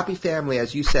got a happy family,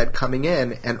 as you said, coming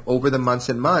in, and over the months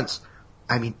and months,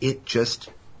 I mean, it just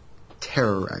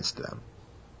terrorized them.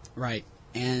 Right.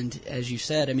 And as you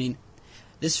said, I mean,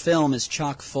 this film is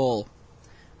chock full.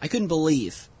 I couldn't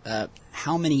believe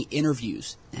how many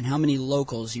interviews and how many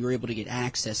locals you were able to get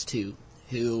access to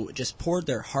who just poured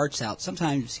their hearts out,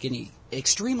 sometimes getting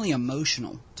extremely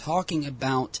emotional, talking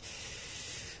about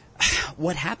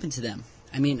what happened to them.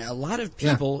 I mean, a lot of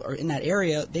people are in that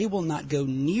area, they will not go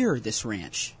near this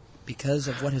ranch because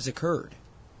of what has occurred.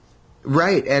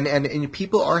 Right, and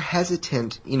people are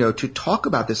hesitant, you know, to talk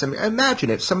about this. I mean,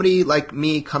 imagine if somebody like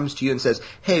me comes to you and says,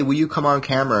 hey, will you come on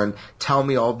camera and tell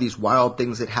me all of these wild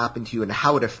things that happened to you and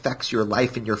how it affects your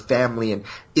life and your family and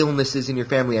illnesses in your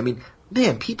family. I mean,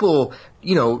 man, people,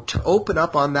 you know, to open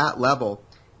up on that level,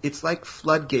 it's like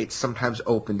floodgates sometimes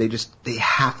open. They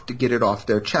have to get it off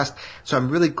their chest. So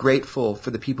I'm really grateful for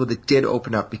the people that did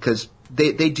open up, because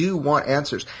They do want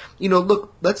answers.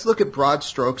 Let's look at broad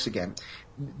strokes again.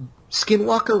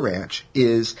 Skinwalker Ranch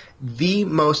is the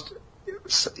most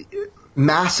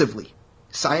massively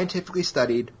scientifically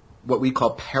studied, what we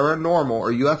call paranormal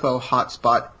or UFO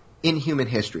hotspot in human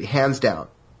history, hands down.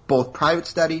 Both private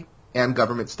study and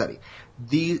government study.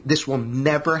 This will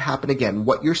never happen again.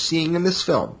 What you're seeing in this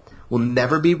film will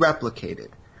never be replicated.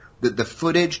 The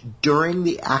footage during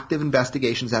the active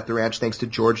investigations at the ranch, thanks to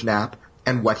George Knapp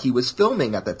and what he was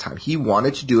filming at that time. He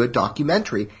wanted to do a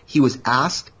documentary. He was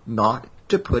asked not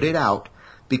to put it out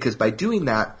because by doing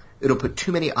that, it'll put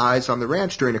too many eyes on the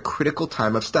ranch during a critical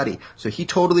time of study. So he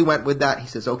totally went with that. He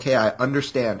says, okay, I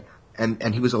understand.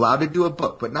 And he was allowed to do a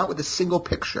book, but not with a single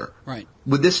picture. Right.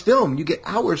 With this film, you get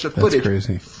hours of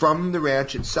footage from the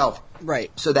ranch itself.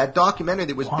 Right. So that documentary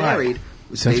that was buried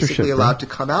was basically allowed to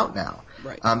come out now.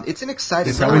 Right. It's an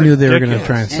exciting time. We knew they were going to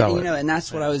try and sell it. And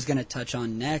that's what I was going to touch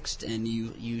on next, and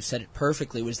you said it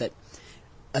perfectly, was that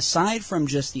aside from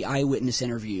just the eyewitness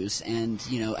interviews, and,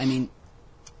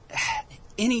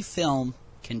 any film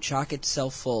can chock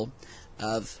itself full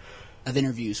of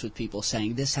interviews with people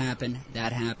saying this happened,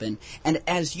 that happened. And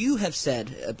as you have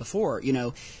said before,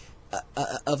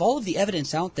 of all of the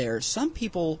evidence out there, some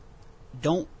people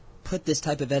don't put this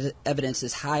type of evidence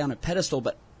as high on a pedestal,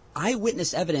 but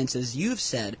eyewitness evidence, as you've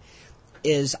said,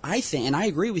 is, I think, and I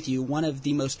agree with you, one of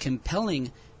the most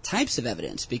compelling types of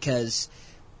evidence, because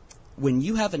when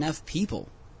you have enough people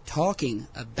talking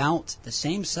about the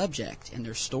same subject and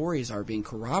their stories are being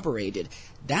corroborated,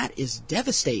 that is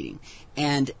devastating.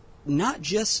 And not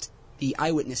just the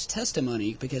eyewitness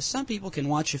testimony, because some people can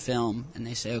watch a film and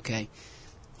they say, okay,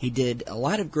 he did a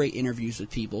lot of great interviews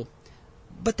with people,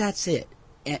 but that's it.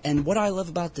 And what I love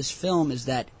about this film is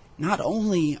that not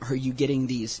only are you getting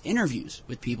these interviews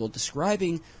with people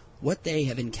describing what they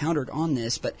have encountered on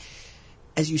this, but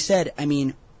as you said,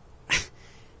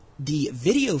 the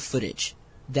video footage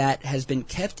that has been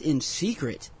kept in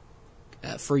secret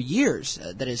for years,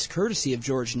 that is courtesy of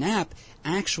George Knapp,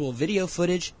 actual video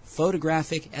footage,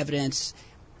 photographic evidence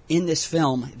in this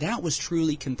film, that was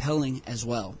truly compelling as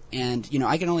well. And,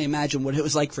 I can only imagine what it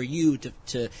was like for you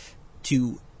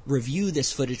to review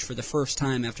this footage for the first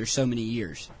time after so many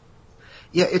years.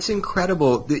 Yeah, it's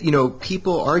incredible that,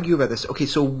 people argue about this. Okay,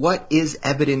 so what is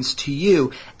evidence to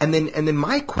you? And then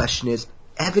my question is,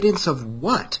 evidence of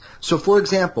what? So, for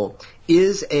example,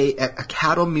 is a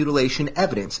cattle mutilation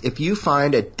evidence? If you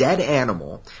find a dead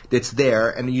animal that's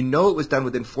there and it was done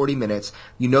within 40 minutes,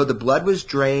 the blood was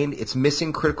drained, it's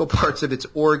missing critical parts of its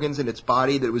organs and its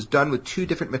body, that it was done with two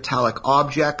different metallic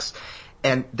objects,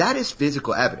 and that is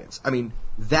physical evidence.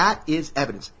 That is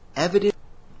evidence.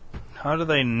 How do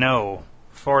they know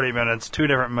 40 minutes, two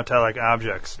different metallic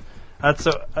objects?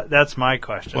 That's my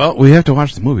question. Well, we have to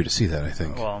watch the movie to see that, I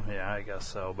think. Well, yeah, I guess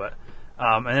so. But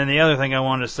and then the other thing I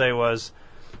wanted to say was,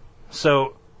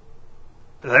 so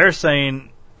they're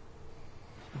saying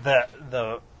that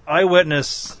the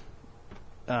eyewitness,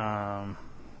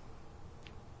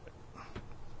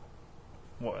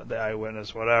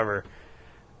 whatever,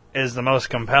 is the most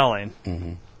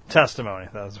compelling testimony.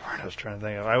 That was the word I was trying to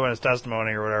think of. Eyewitness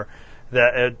testimony or whatever.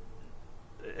 That it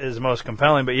is most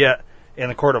compelling, but yet in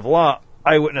the court of law,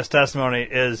 eyewitness testimony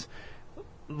is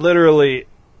literally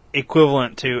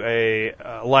equivalent to a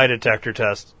lie detector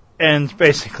test and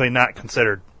basically not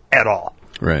considered at all.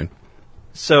 Right.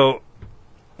 So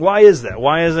why is that?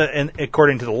 Why is it,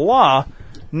 according to the law,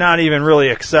 not even really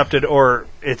accepted or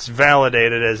it's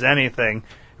validated as anything,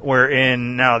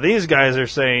 wherein now these guys are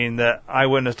saying that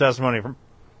eyewitness testimony from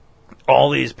all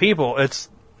these people, it's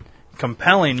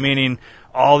compelling, meaning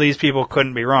all these people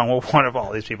couldn't be wrong. Well, what if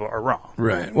all these people are wrong?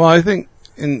 Right. Well, I think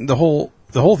in the whole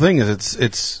thing is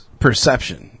it's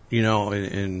perception,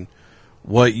 and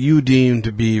what you deem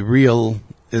to be real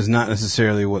is not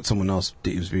necessarily what someone else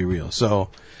deems to be real. So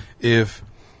if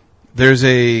there's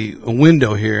a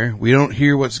window here, we don't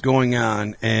hear what's going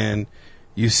on, and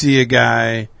you see a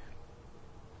guy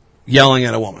yelling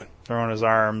at a woman. Throwing his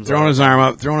arm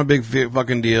up, throwing a big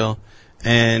fucking deal,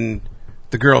 and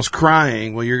the girl's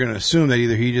crying, well, you're going to assume that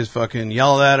either he just fucking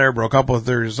yelled at her, broke up with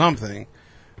her or something,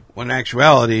 when in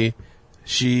actuality,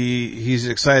 he's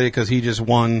excited because he just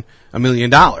won $1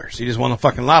 million. He just won the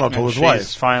fucking lotto, told his wife.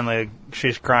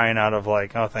 She's crying out of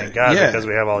like, oh, thank God, because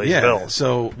we have all these bills.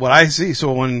 So what I see,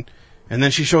 and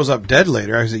then she shows up dead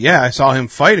later, I said, I saw him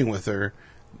fighting with her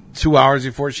 2 hours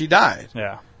before she died.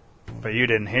 Yeah. But you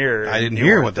didn't hear. I didn't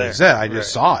hear what they said. I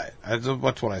just saw it.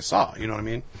 That's what I saw. You know what I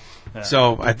mean? Yeah.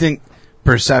 So I think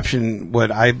perception,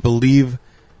 what I believe,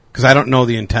 because I don't know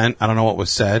the intent, I don't know what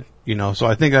was said, so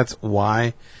I think that's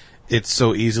why it's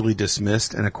so easily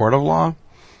dismissed in a court of law,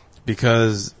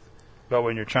 because But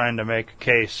when you're trying to make a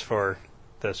case for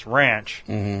this ranch,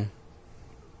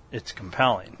 it's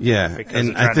compelling. Yeah,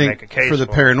 and I think for the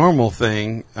paranormal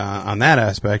thing, on that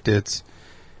aspect, it's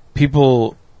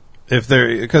people,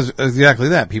 because exactly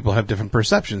that, people have different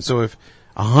perceptions. So if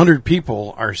 100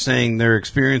 people are saying they're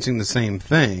experiencing the same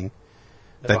thing,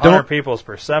 if 100 people's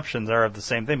perceptions are of the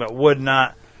same thing, but would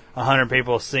not 100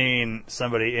 people seeing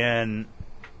somebody in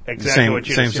exactly what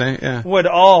you just said, yeah. would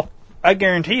all, I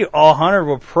guarantee you, all 100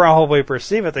 will probably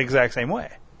perceive it the exact same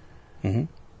way. Mm-hmm.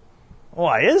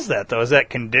 Why is that, though? Is that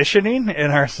conditioning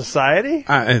in our society?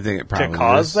 I think it probably to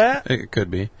cause is. that? It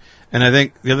could be. And I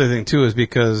think the other thing, too, is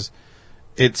because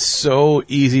it's so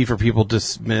easy for people to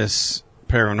dismiss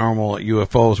paranormal,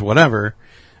 UFOs, whatever.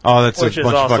 Oh, that's Which a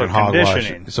bunch of fucking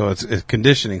conditioning. hogwash. So it's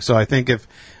conditioning. So I think if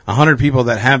 100 people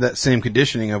that have that same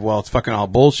conditioning of, well, it's fucking all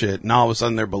bullshit, and all of a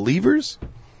sudden they're believers,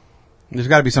 there's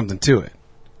got to be something to it.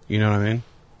 You know what I mean?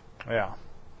 Yeah.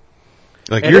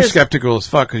 Like, you're skeptical as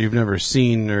fuck because you've never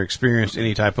seen or experienced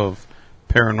any type of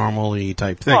paranormal-y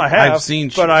type thing. Well, I have, I've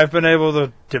seen but I've been able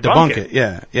to debunk it.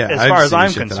 Yeah. As I've far as seen I'm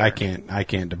shit concerned, that I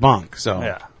can't debunk. So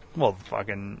yeah. Well, the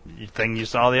fucking thing you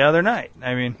saw the other night.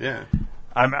 I mean, yeah.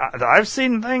 I've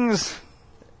seen things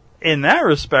in that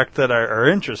respect that are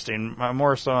interesting,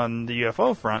 more so on the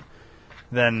UFO front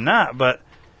than not. But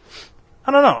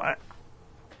I don't know.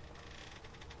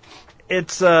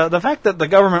 It's the fact that the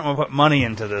government will put money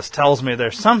into this tells me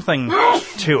there's something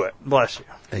to it. Bless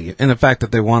you. And the fact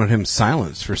that they wanted him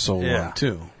silenced for so long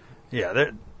too.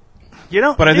 Yeah, you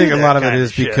don't. But I think a lot of it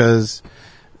is shit. because,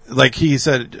 like he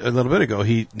said a little bit ago,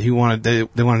 they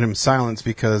wanted him silenced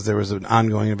because there was an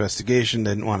ongoing investigation.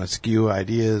 They didn't want to skew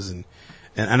ideas, and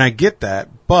I get that.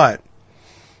 But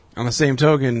on the same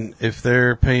token, if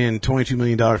they're paying $22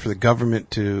 million for the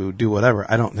government to do whatever,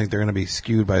 I don't think they're going to be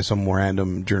skewed by some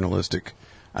random journalistic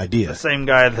idea. The same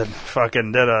guy that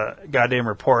fucking did a goddamn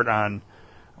report on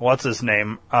what's his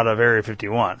name out of Area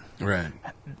 51. Right.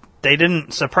 They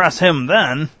didn't suppress him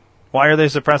then. Why are they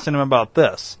suppressing him about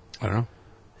this? I don't know.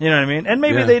 You know what I mean? And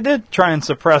maybe they did try and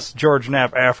suppress George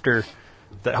Knapp after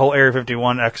that whole Area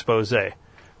 51 expose.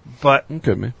 But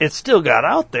it still got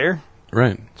out there.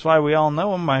 Right. That's why we all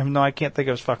know him. I can't think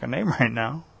of his fucking name right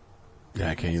now.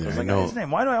 Yeah, I can't either. What's I know his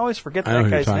name? Why do I always forget I know that who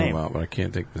guy's you're talking name? about, but I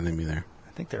can't think of the name either.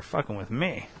 I think they're fucking with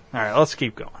me. All right, let's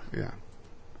keep going. Yeah.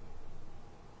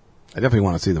 I definitely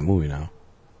want to see the movie now.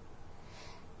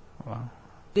 Wow.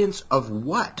 Evidence of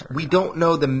what? We don't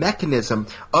know the mechanism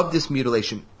of this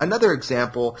mutilation. Another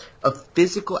example of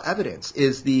physical evidence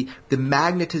is the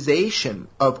magnetization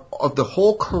of the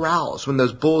whole corrals when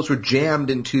those bulls were jammed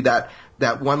into that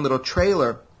one little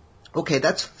trailer. Okay,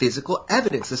 that's physical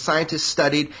evidence. The scientists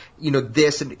studied,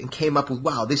 this and came up with,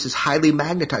 wow, this is highly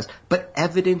magnetized. But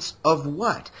evidence of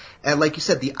what? And like you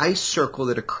said, the ice circle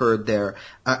that occurred there.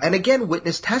 And again,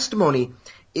 witness testimony.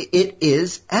 It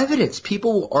is evidence.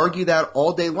 People will argue that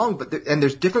all day long, and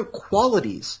there's different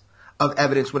qualities of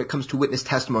evidence when it comes to witness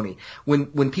testimony.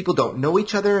 When people don't know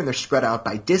each other and they're spread out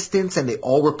by distance and they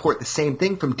all report the same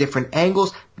thing from different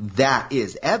angles, that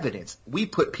is evidence. We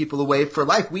put people away for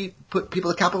life. We put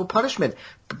people to capital punishment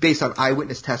based on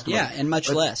eyewitness testimony. Yeah, and much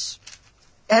less.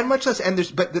 And much less. And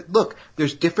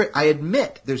there's different, I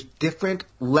admit, there's different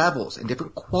levels and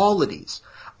different qualities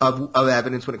of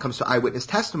evidence when it comes to eyewitness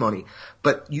testimony.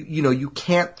 But you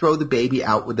can't throw the baby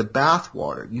out with the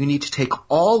bathwater. You need to take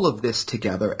all of this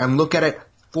together and look at it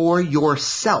for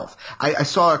yourself. I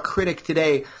saw a critic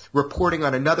today reporting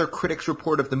on another critic's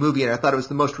report of the movie, and I thought it was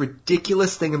the most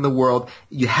ridiculous thing in the world.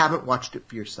 You haven't watched it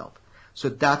for yourself. So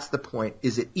that's the point.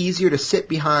 Is it easier to sit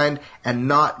behind and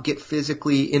not get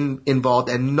physically involved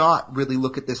and not really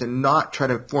look at this and not try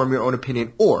to form your own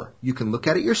opinion? Or you can look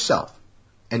at it yourself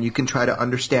and you can try to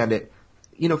understand it,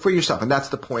 for yourself. And that's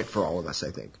the point for all of us,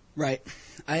 I think. Right.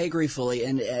 I agree fully.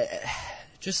 And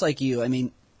just like you, I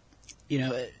mean,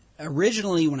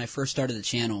 originally when I first started the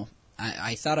channel,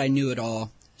 I thought I knew it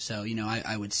all. So,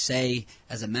 I would say,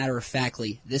 as a matter of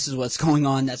factly, this is what's going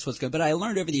on, that's what's good. But I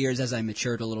learned over the years as I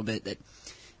matured a little bit that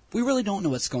we really don't know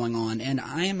what's going on. And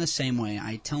I am the same way.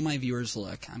 I tell my viewers,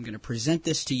 look, I'm going to present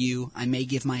this to you. I may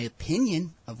give my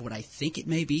opinion of what I think it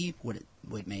may be, what it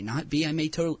may not be. I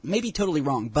may be totally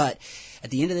wrong. But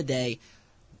at the end of the day,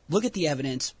 look at the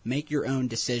evidence, make your own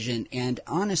decision. And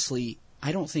honestly,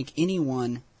 I don't think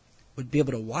anyone would be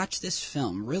able to watch this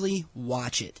film, really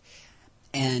watch it,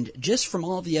 and just from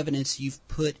all of the evidence you've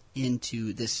put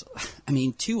into this,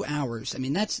 2 hours,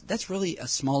 that's really a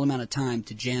small amount of time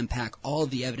to jam-pack all of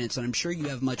the evidence, and I'm sure you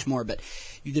have much more, but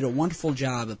you did a wonderful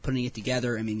job of putting it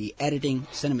together. The editing,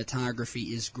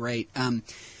 cinematography is great.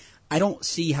 I don't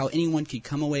see how anyone could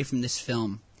come away from this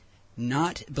film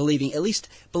not believing, at least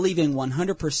believing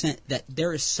 100% that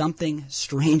there is something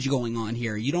strange going on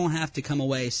here. You don't have to come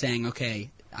away saying, okay,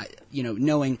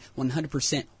 knowing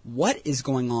 100% what is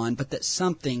going on, but that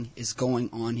something is going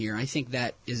on here. I think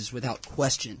that is without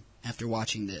question after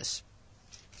watching this.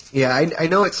 Yeah, I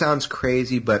know it sounds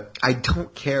crazy, but I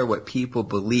don't care what people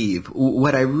believe.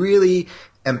 What I really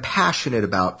am passionate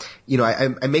about,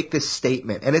 I make this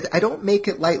statement, and I don't make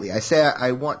it lightly. I say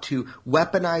I want to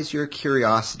weaponize your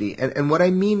curiosity, and what I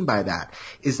mean by that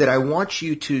is that I want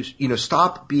you to,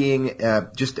 stop being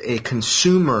just a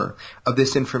consumer of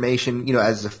this information,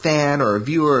 as a fan or a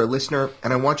viewer or a listener,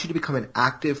 and I want you to become an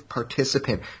active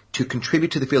participant to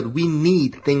contribute to the field. We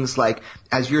need things like,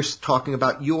 as you're talking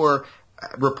about your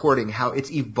reporting, how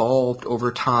it's evolved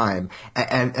over time.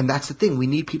 And that's the thing. We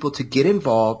need people to get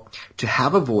involved, to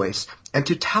have a voice, and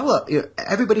to tell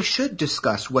everybody should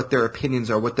discuss what their opinions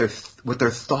are, what their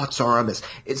thoughts are on this.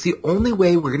 It's the only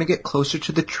way we're going to get closer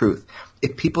to the truth.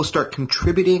 If people start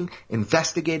contributing,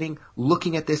 investigating,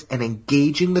 looking at this, and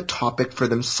engaging the topic for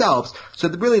themselves. So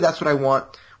really that's what I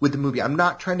want with the movie. I'm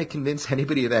not trying to convince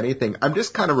anybody of anything. I'm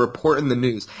just kind of reporting the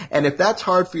news. And if that's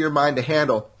hard for your mind to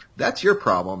handle, that's your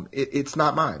problem. It's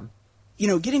not mine.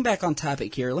 Getting back on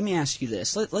topic here, let me ask you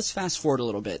this. Let's fast forward a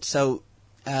little bit. So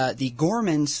the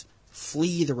Gormans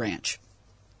flee the ranch.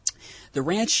 The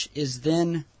ranch is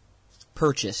then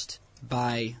purchased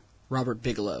by Robert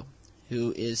Bigelow,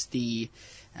 who is the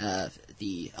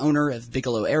owner of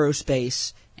Bigelow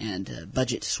Aerospace and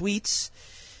Budget Suites.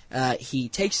 He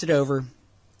takes it over,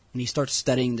 and he starts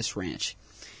studying this ranch.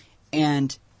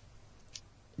 And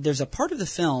there's a part of the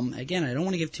film, again, I don't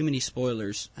want to give too many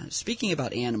spoilers, speaking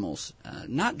about animals,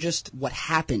 not just what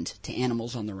happened to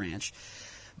animals on the ranch,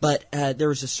 but there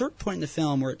was a certain point in the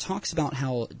film where it talks about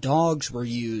how dogs were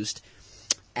used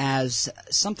as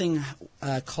something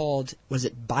called, was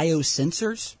it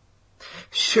biosensors?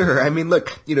 Sure. I mean,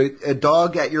 look, a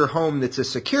dog at your home that's a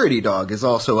security dog is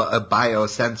also a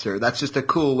biosensor. That's just a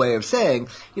cool way of saying,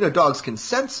 dogs can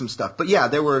sense some stuff. But yeah,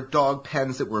 there were dog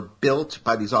pens that were built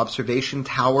by these observation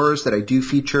towers that I do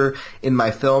feature in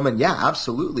my film. And yeah,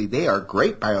 absolutely, they are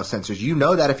great biosensors. You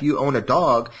know that if you own a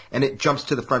dog and it jumps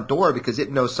to the front door because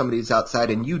it knows somebody's outside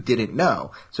and you didn't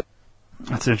know. So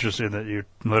that's interesting that you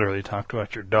literally talked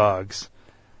about your dogs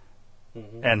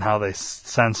and how they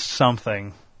sense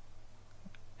something.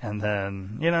 And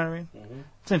then, you know what I mean? Mm-hmm.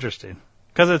 It's interesting.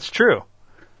 Because it's true.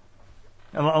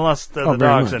 Unless the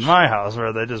dogs in my house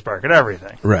where they just bark at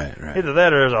everything. Right. Either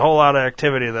that or there's a whole lot of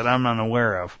activity that I'm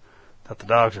unaware of that the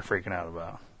dogs are freaking out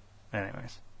about.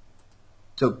 Anyways.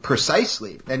 So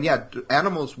precisely. And yeah,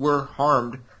 animals were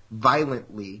harmed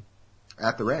violently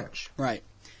at the ranch. Right.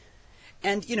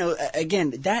 And,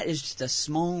 again, that is just a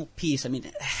small piece. I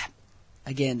mean,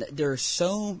 again, there are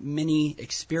so many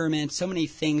experiments, so many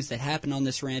things that happen on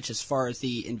this ranch as far as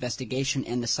the investigation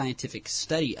and the scientific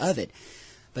study of it.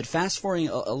 But fast forwarding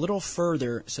a little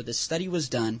further, so the study was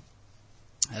done.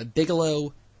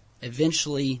 Bigelow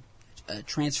eventually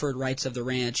transferred rights of the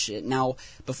ranch. Now,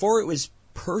 before it was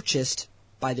purchased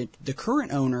by the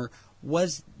current owner,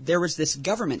 there was this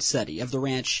government study of the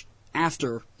ranch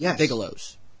after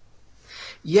Bigelow's.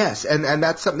 Yes, and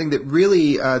that's something that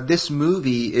really, this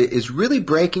movie is really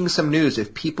breaking some news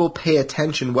if people pay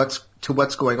attention to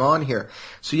what's going on here.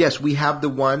 So yes, we have the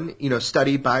one,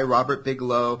 study by Robert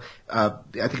Bigelow, I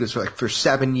think it was for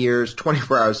 7 years,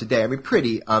 24 hours a day. I mean,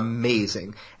 pretty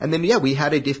amazing. And then, we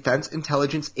had a Defense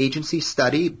Intelligence Agency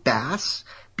study, BASS,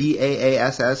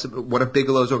 BAASS, one of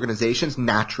Bigelow's organizations.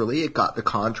 Naturally, it got the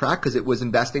contract because it was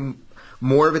investing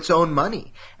more of its own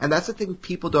money. And that's the thing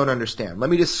people don't understand.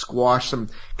 Let me just squash some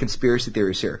conspiracy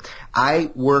theories here. I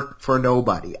work for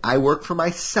nobody. I work for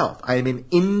myself. I am an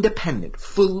independent,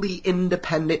 fully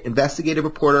independent investigative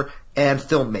reporter and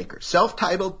filmmaker.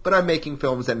 Self-titled, but I'm making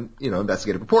films and,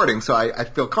 investigative reporting, so I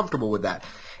feel comfortable with that.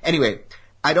 Anyway,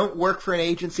 I don't work for an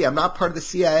agency. I'm not part of the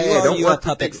CIA. Who are you a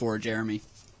puppet for, Jeremy?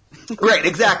 Right,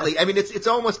 exactly. I mean, it's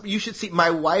almost, you should see,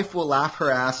 my wife will laugh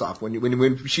her ass off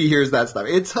when she hears that stuff.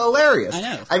 It's hilarious. I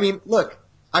know. I mean, look,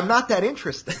 I'm not that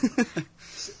interesting.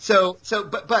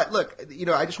 But look,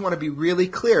 I just want to be really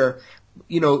clear,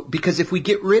 because if we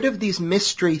get rid of these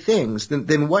mystery things,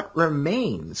 then what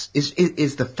remains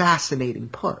is the fascinating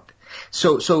part.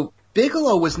 So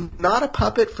Bigelow was not a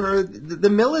puppet for the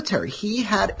military. He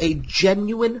had a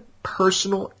genuine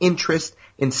personal interest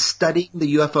in studying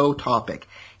the UFO topic.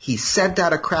 He sent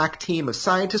out a crack team of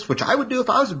scientists, which I would do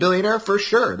if I was a billionaire for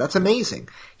sure. That's amazing.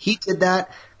 He did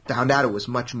that, found out it was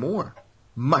much more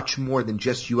than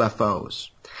just UFOs.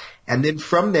 And then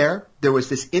from there was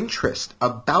this interest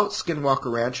about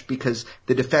Skinwalker Ranch because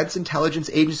the Defense Intelligence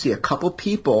Agency, a couple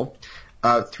people,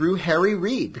 through Harry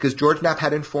Reid, because George Knapp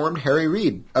had informed Harry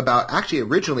Reid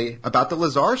originally about the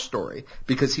Lazar story,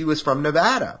 because he was from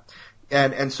Nevada.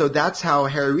 And so that's how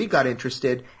Harry Reid got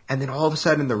interested. And then all of a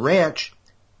sudden the ranch,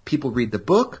 people read the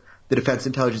book, the Defense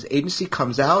Intelligence Agency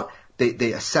comes out,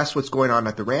 they assess what's going on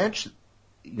at the ranch.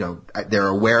 They're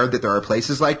aware that there are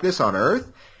places like this on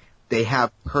Earth. They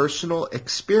have personal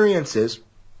experiences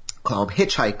called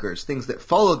hitchhikers, things that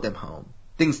followed them home,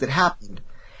 things that happened.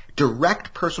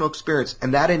 Direct personal experience,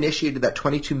 and that initiated that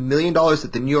 $22 million that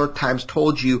the New York Times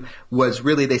told you was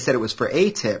really, they said it was for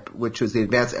ATIP, which was the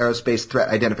Advanced Aerospace Threat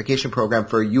Identification Program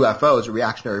for UFOs, a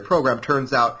reactionary program.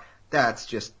 Turns out that's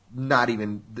just not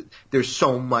even, there's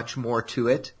so much more to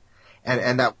it.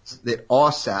 And that was the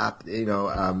AAWSAP,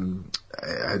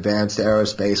 Advanced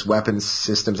Aerospace Weapons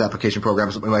Systems Application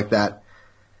Program, something like that.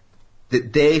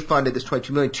 That they funded this $22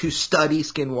 million to study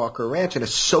Skinwalker Ranch and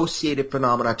associated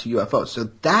phenomena to UFOs. So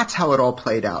that's how it all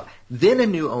played out. Then a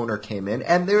new owner came in,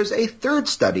 and there's a third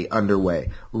study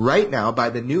underway right now by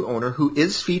the new owner who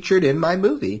is featured in my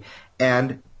movie,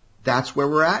 and that's where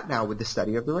we're at now with the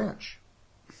study of the ranch.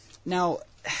 Now,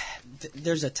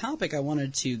 there's a topic I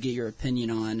wanted to get your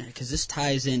opinion on, because this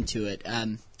ties into it.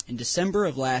 In December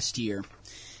of last year,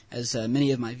 as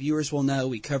many of my viewers will know,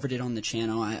 we covered it on the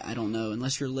channel. I don't know,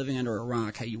 unless you're living under a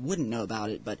rock, how you wouldn't know about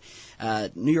it. But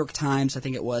New York Times, I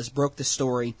think it was, broke the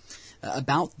story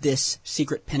about this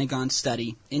secret Pentagon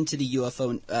study into the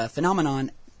UFO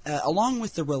phenomenon, along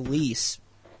with the release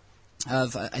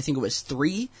of, I think it was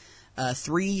three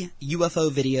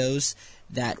UFO videos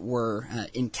that were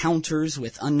encounters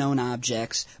with unknown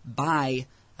objects by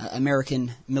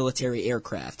American military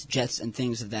aircraft, jets and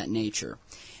things of that nature.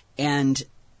 And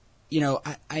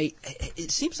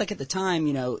it seems like at the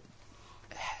time,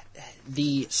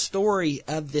 the story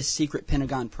of this secret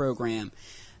Pentagon program,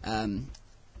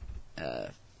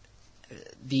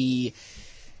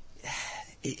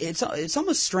 it's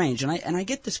almost strange, and I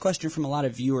get this question from a lot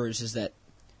of viewers, is that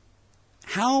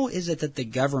how is it that the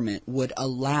government would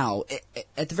allow,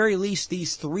 at the very least,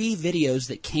 these three videos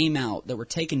that came out that were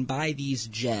taken by these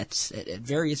jets at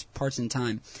various parts in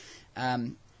time?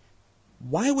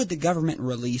 Why would the government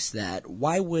release that?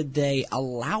 Why would they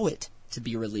allow it to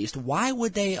be released? Why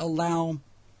would they allow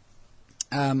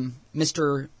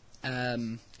Mr.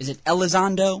 Is it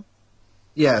Elizondo?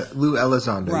 Yeah, Lou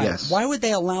Elizondo, right. Yes. Why would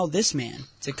they allow this man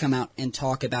to come out and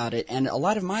talk about it? And a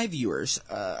lot of my viewers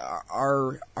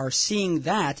are seeing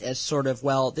that as sort of,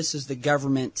 well, this is the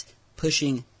government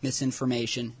pushing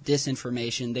misinformation,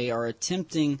 disinformation. They are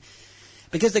attempting,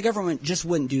 because the government just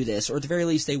wouldn't do this, or at the very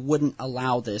least they wouldn't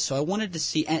allow this. So I wanted to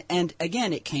see, and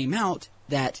again, it came out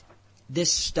that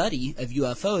this study of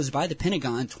UFOs by the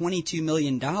Pentagon, $22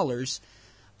 million,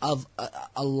 of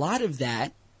a lot of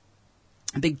that,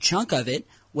 a big chunk of it,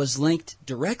 was linked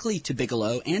directly to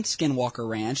Bigelow and Skinwalker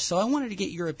Ranch. So I wanted to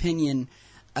get your opinion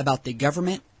about the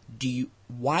government.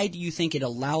 Why do you think it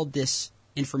allowed this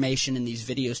information in these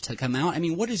videos to come out? I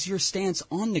mean, what is your stance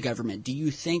on the government? Do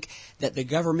you think that the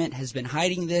government has been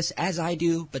hiding this, as I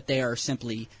do, but they are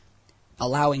simply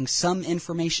allowing some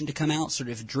information to come out, sort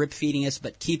of drip feeding us,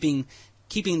 but keeping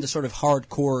the sort of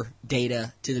hardcore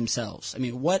data to themselves? I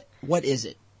mean, what is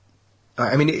it?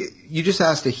 You just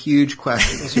asked a huge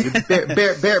question. So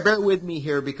bear with me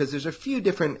here, because there's a few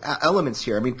different elements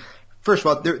here. I mean, first of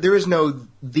all, there is no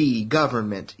the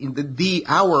government.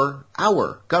 Our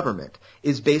government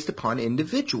is based upon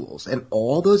individuals, and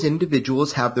all those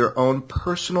individuals have their own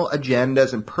personal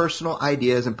agendas and personal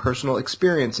ideas and personal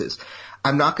experiences.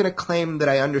 I'm not going to claim that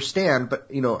I understand, but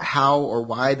how or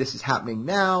why this is happening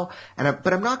now,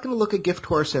 but I'm not going to look a gift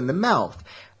horse in the mouth.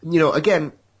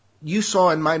 Again, you saw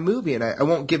in my movie, and I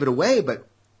won't give it away, but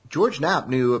George Knapp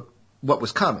knew what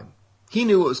was coming. He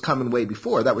knew what was coming way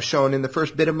before. That was shown in the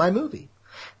first bit of my movie.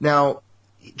 Now,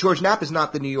 George Knapp is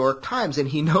not the New York Times, and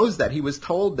he knows that. He was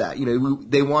told that.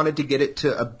 They wanted to get it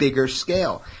to a bigger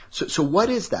scale. So what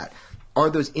is that?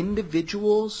 Are those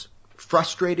individuals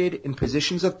frustrated in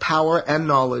positions of power and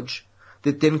knowledge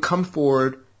that then come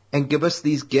forward and give us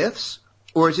these gifts?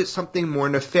 Or is it something more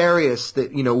nefarious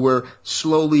that, we're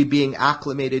slowly being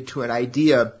acclimated to an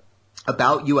idea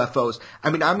about UFOs?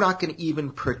 I mean, I'm not going to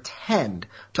even pretend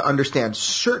to understand.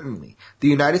 Certainly, the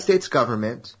United States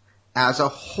government as a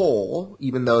whole,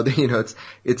 even though,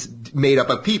 it's made up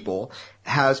of people,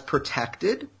 has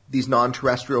protected these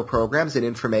non-terrestrial programs and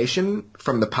information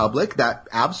from the public. That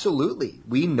absolutely,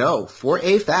 we know for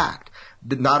a fact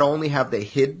that not only have they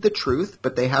hid the truth,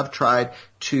 but they have tried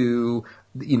to,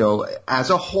 as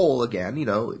a whole, again,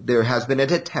 there has been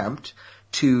an attempt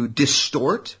to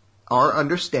distort our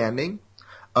understanding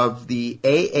of the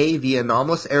AAV,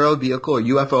 anomalous aerial vehicle, or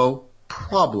UFO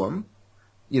problem,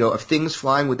 of things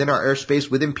flying within our airspace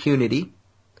with impunity,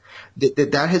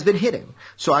 that has been hitting.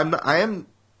 So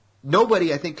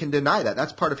nobody, I think, can deny that.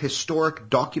 That's part of historic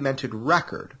documented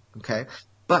record, okay?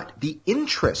 But the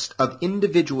interest of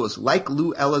individuals like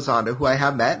Lou Elizondo, who I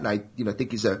have met, and I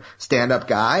think he's a stand-up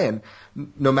guy, and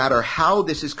no matter how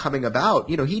this is coming about,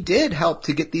 he did help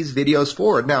to get these videos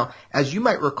forward. Now, as you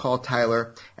might recall,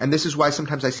 Tyler, and this is why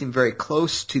sometimes I seem very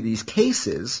close to these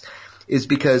cases, is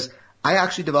because I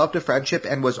actually developed a friendship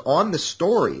and was on the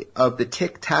story of the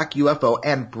Tic Tac UFO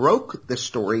and broke the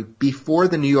story before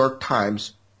the New York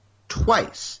Times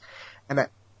twice.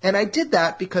 And I did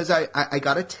that because I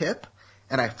got a tip,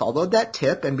 and I followed that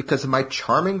tip, and because of my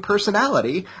charming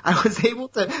personality, I was able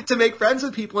to make friends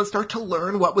with people and start to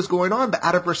learn what was going on. But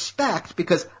out of respect,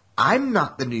 because I'm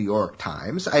not the New York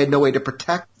Times, I had no way to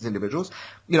protect these individuals,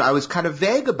 I was kind of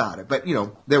vague about it. But,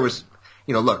 there was,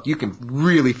 look, you can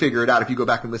really figure it out if you go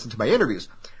back and listen to my interviews.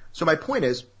 So my point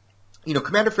is,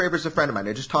 Commander Fravor is a friend of mine.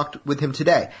 I just talked with him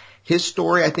today. His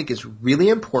story, I think, is really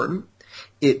important.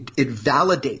 It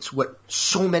validates what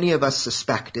so many of us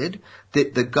suspected,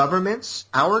 that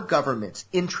our government's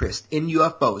interest in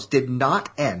UFOs did not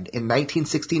end in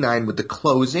 1969 with the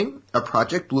closing of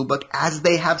Project Blue Book, as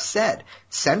they have said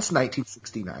since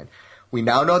 1969. We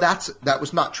now know that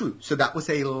was not true. So that was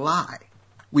a lie.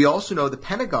 We also know the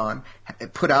Pentagon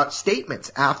put out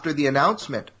statements after the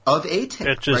announcement of ATIP.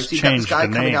 It just changed the this guy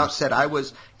names. coming out said, I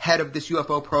was head of this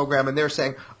UFO program, and they're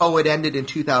saying, it ended in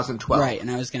 2012. Right,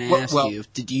 and I was going to ask you,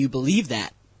 do you believe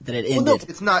that it ended? Well, no,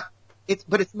 it's not.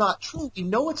 But it's not true. We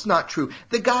know it's not true.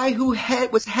 The guy who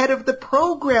was head of the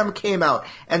program came out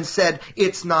and said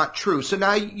it's not true. So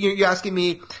now you're asking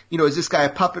me, is this guy a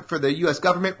puppet for the U.S.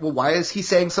 government? Well, why is he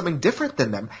saying something different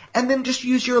than them? And then just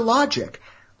use your logic.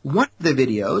 One of the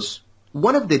videos,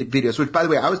 which, by the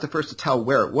way, I was the first to tell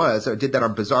where it was. I did that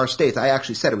on Bizarre States. I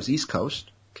actually said it was East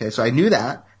Coast. Okay, so I knew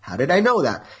that. How did I know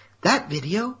that? That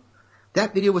video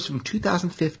was from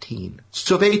 2015.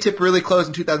 So if ATIP really closed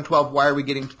in 2012, why are we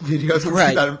getting videos from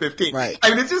 2015? Right.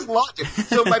 I mean, it's just logic.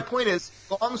 So my point is,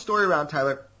 long story around,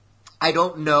 Tyler, I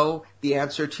don't know the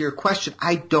answer to your question.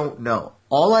 I don't know.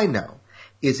 All I know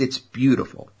is it's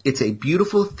beautiful. It's a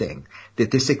beautiful thing that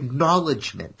this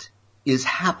acknowledgement is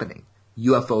happening.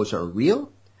 UFOs are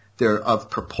real. They're of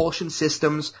propulsion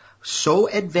systems so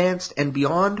advanced and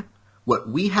beyond what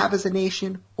we have as a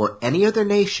nation or any other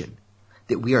nation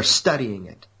that we are studying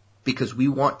it because we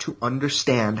want to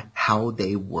understand how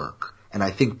they work. And I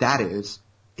think that is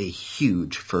a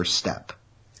huge first step.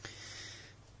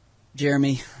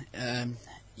 Jeremy,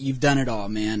 you've done it all,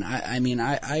 man.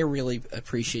 I really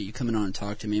appreciate you coming on and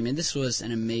talk to me. I mean, this was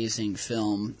an amazing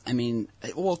film. I mean,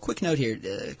 quick note here,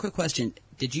 quick question.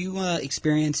 Did you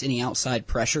experience any outside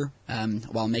pressure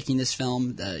while making this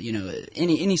film?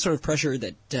 Any sort of pressure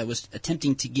that was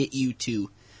attempting to get you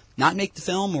to not make the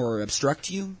film or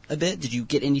obstruct you a bit? Did you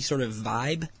get any sort of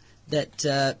vibe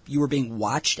that you were being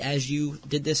watched as you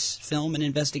did this film and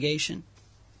investigation?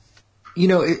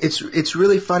 It's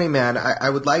really funny, man. I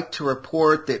would like to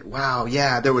report that, wow,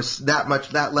 yeah, there was that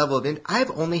level of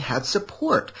I've only had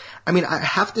support. I mean, I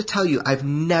have to tell you, I've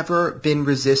never been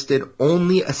resisted,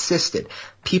 only assisted.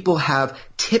 People have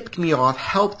tipped me off,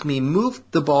 helped me,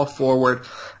 moved the ball forward.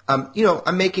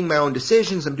 I'm making my own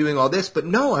decisions, I'm doing all this, but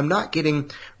no, I'm not getting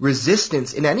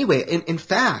resistance in any way. In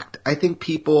fact, I think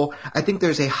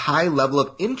there's a high level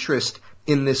of interest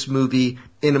in this movie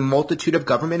in a multitude of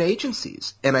government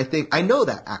agencies. And I know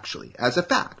that actually as a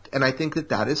fact. And I think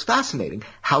that is fascinating.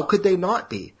 How could they not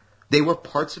be? They were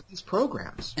parts of these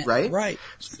programs, right? Right.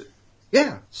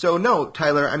 Yeah. So no,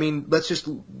 Tyler, I mean, let's just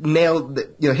hit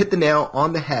the nail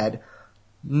on the head.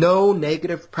 No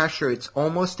negative pressure. It's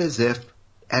almost as if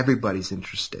everybody's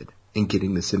interested in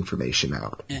getting this information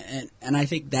out. And I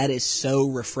think that is so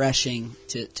refreshing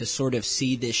to sort of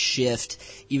see this shift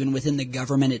even within the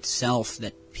government itself,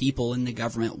 that people in the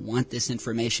government want this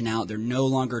information out. They're no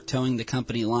longer towing the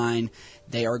company line.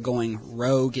 They are going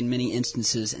rogue in many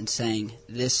instances and saying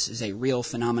this is a real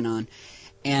phenomenon.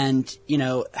 And,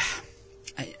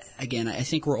 I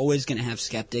think we're always going to have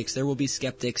skeptics. There will be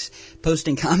skeptics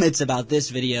posting comments about this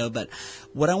video. But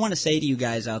what I want to say to you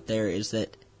guys out there is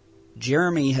that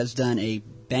Jeremy has done a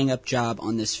bang-up job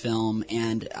on this film,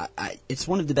 and it's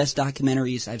one of the best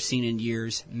documentaries I've seen in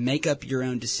years. Make up your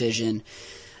own decision.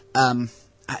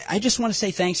 I just want to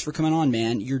say thanks for coming on,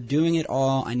 man. You're doing it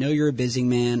all. I know you're a busy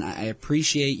man. I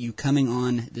appreciate you coming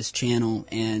on this channel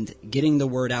and getting the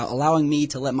word out, allowing me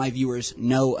to let my viewers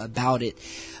know about it.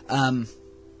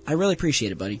 I really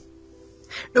appreciate it, buddy.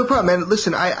 No problem, man.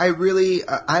 Listen,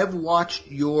 I've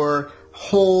watched your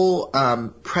whole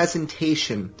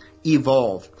presentation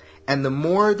evolve. And the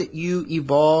more that you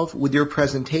evolve with your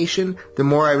presentation, the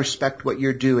more I respect what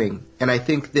you're doing. And I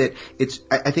think that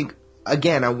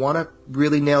again, I want to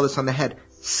really nail this on the head.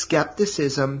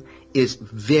 Skepticism is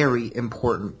very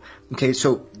important. Okay,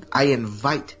 so I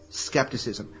invite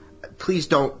skepticism. Please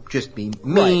don't just be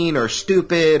mean or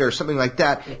stupid or something like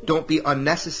that. Don't be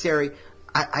unnecessary.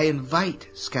 I invite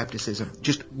skepticism.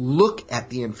 Just look at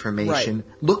the information.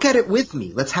 Right. Look at it with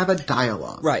me. Let's have a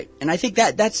dialogue. Right. And I think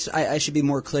that's I should be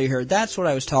more clear here. That's what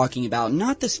I was talking about.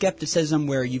 Not the skepticism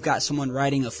where you've got someone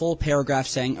writing a full paragraph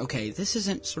saying, okay, this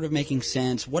isn't sort of making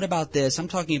sense. What about this? I'm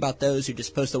talking about those who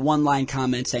just post a one-line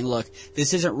comment saying, look,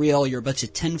 this isn't real. You're a bunch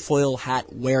of tinfoil hat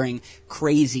wearing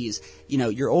crazies. You know,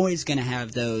 you're always going to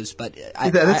have those, but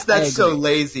that's so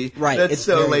lazy. Right. That's it's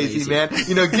so lazy, man.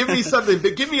 You know, give me something,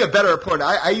 but give me a better opponent.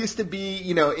 I used to be,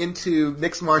 you know, into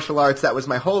mixed martial arts. That was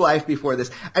my whole life before this.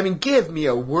 I mean, give me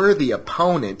a worthy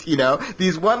opponent, you know.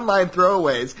 These one-line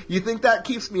throwaways, you think that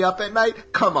keeps me up at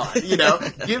night? Come on, you know.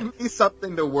 Give me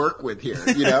something to work with here,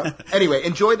 you know. Anyway,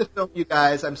 enjoy the film, you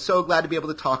guys. I'm so glad to be able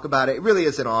to talk about it. It really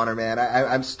is an honor, man.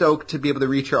 I'm stoked to be able to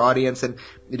reach your audience and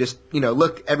just, you know,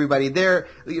 look, everybody there,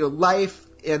 you know, life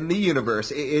in the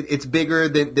universe, it's bigger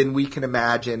than we can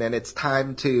imagine, and it's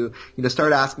time to, you know,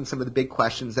 start asking some of the big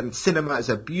questions, and cinema is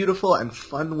a beautiful and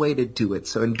fun way to do it.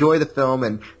 So enjoy the film,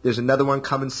 and there's another one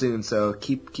coming soon, so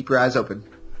keep your eyes open.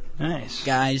 Nice.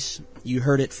 Guys, you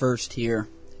heard it first here.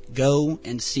 Go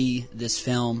and see this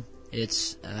film.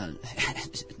 It's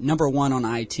number 1 on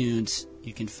iTunes.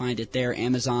 You can find it there,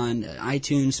 Amazon,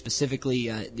 iTunes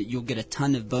specifically. You'll get a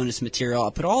ton of bonus material.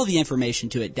 I'll put all the information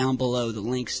to it down below, the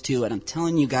links to it. I'm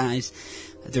telling you guys,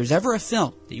 if there's ever a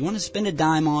film that you want to spend a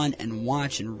dime on and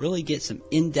watch and really get some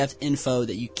in-depth info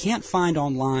that you can't find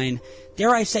online,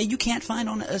 dare I say, you can't find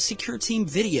on a Secure Team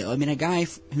video. I mean, a guy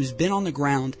who's been on the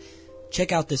ground.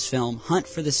 Check out this film, Hunt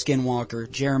for the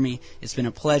Skinwalker. Jeremy, it's been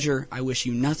a pleasure. I wish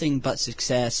you nothing but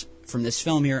success from this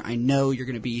film here. I know you're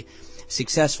going to be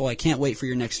successful. I can't wait for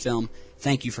your next film.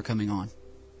 Thank you for coming on.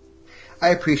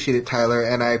 I appreciate it, Tyler,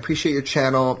 and I appreciate your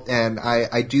channel, and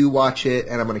I do watch it,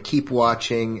 and I'm going to keep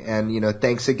watching, and, you know,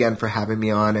 thanks again for having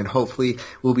me on, and hopefully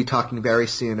we'll be talking very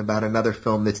soon about another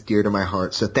film that's dear to my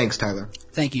heart. So thanks, Tyler.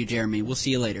 Thank you, Jeremy. We'll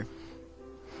see you later.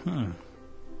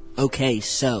 Okay,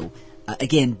 so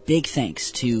again, big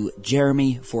thanks to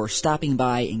Jeremy for stopping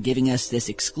by and giving us this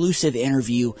exclusive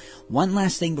interview. One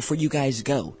last thing before you guys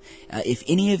go. If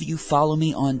any of you follow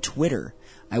me on Twitter,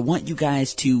 I want you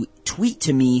guys to tweet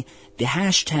to me the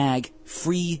hashtag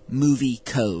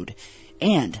 #FreeMovieCode.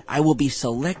 And I will be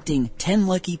selecting 10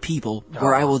 lucky people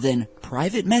where I will then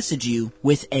private message you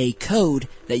with a code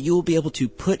that you will be able to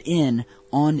put in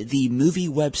on the movie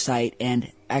website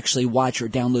and actually watch or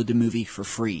download the movie for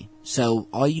free. So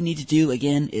all you need to do,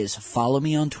 again, is follow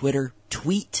me on Twitter,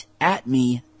 tweet at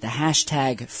me the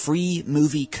hashtag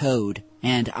 #FreeMovieCode,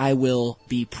 and I will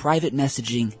be private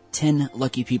messaging 10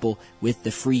 lucky people with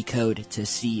the free code to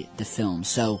see the film.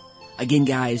 So, again,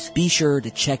 guys, be sure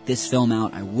to check this film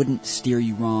out. I wouldn't steer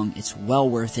you wrong. It's well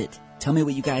worth it. Tell me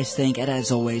what you guys think, and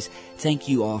as always, thank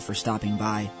you all for stopping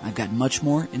by. I've got much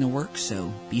more in the works,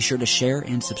 so be sure to share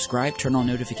and subscribe, turn on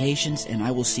notifications, and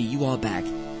I will see you all back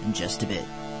in just a bit.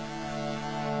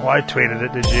 Well, I tweeted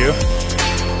it, did you?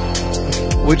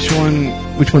 Which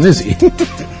one is he?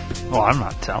 Well, I'm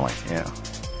not telling you.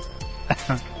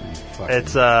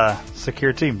 It's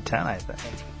Secure Team 10, I think.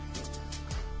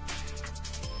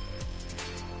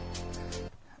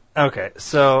 Okay,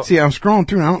 so... See, I'm scrolling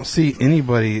through and I don't see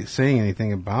anybody saying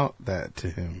anything about that to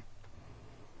him.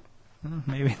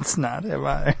 Maybe it's not him.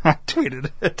 I tweeted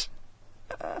it.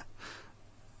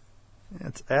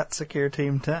 It's at Secure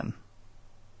Team 10,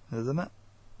 isn't it?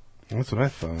 That's what I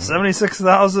thought.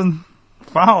 76,000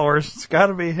 followers. It's got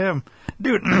to be him.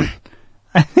 Dude,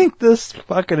 I think this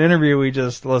fucking interview we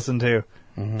just listened to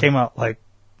came out like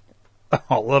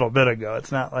a little bit ago.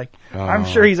 It's not like... I'm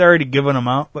sure he's already given them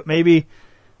out, but maybe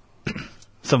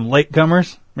some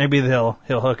latecomers, maybe he'll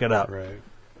hook it up. Right.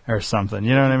 Or something.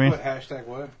 You know what I mean? What hashtag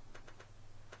what?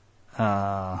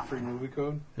 Free movie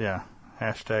code? Yeah.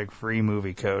 Hashtag free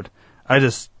movie code. I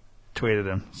just tweeted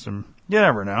him. You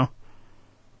never know.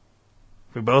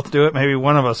 If we both do it, maybe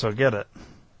one of us will get it.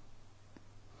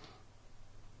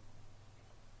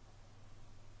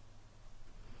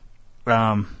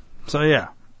 So yeah.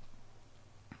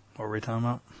 What were we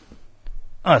talking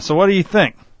about? So what do you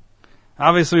think?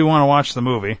 Obviously we want to watch the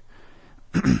movie.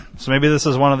 So maybe this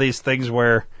is one of these things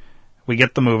where we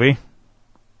get the movie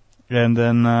and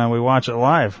then we watch it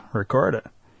live, record it.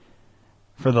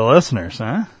 For the listeners,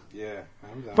 huh? Yeah.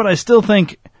 I'm down. But I still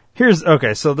think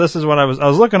so this is what I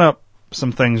was looking up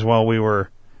some things while we were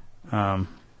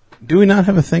Do we not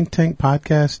have a Think Tank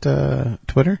podcast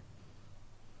Twitter?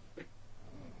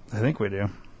 I think we do.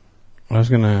 I was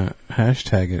going to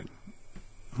hashtag it.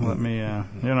 Let me,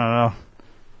 know.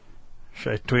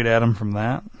 Should I tweet at him from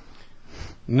that?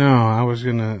 No, I was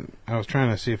trying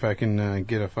to see if I can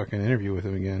get a fucking interview with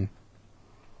him again.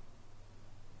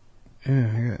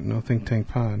 Yeah, I got no Think Tank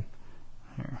pod.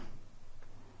 Here.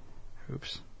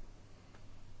 Oops.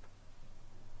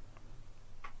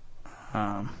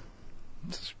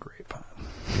 This is a great pod.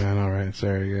 Yeah, I know, right?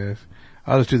 Sorry, guys.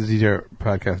 I'll just do the DTR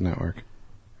Podcast Network.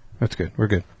 That's good. We're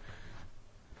good.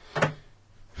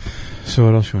 So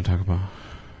what else you want to talk about?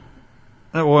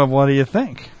 Well, what do you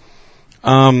think?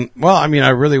 Well, I mean, I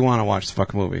really want to watch the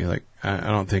fucking movie. Like, I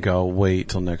don't think I'll wait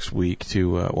till next week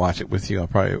to watch it with you. I'll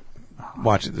probably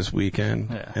watch it this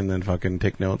weekend and then fucking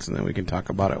take notes, and then we can talk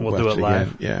about it. We'll do it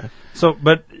live. Yeah. So,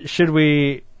 but should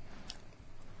we...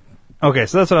 Okay,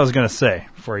 so that's what I was going to say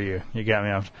for you. You got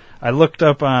me off. I looked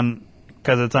up on...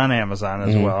 Because it's on Amazon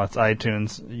as well. It's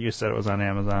iTunes. You said it was on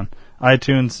Amazon.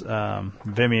 iTunes,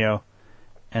 Vimeo,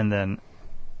 and then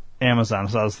Amazon.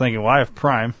 So I was thinking, well, I have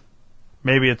Prime.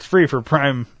 Maybe it's free for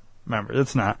Prime members.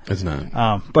 It's not. It's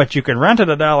not. But you can rent it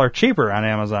 $1 cheaper on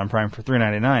Amazon Prime for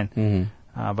 $3.99.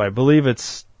 But I believe I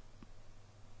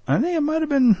think it might have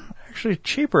been actually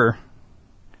cheaper.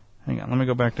 Hang on, let me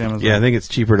go back to Amazon. Yeah, I think it's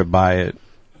cheaper to buy it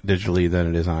digitally than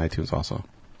it is on iTunes also.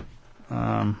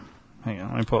 Hang on,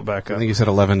 let me pull it back up. I think you said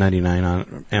 $11.99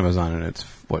 on Amazon, and it's,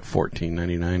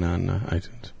 $14.99 on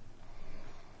iTunes.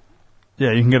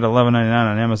 Yeah, you can get $11.99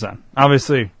 on Amazon.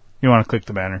 Obviously, you want to click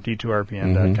the banner,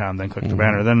 d2rpn.com, then click the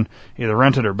banner, then either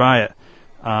rent it or buy it.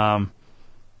 I'm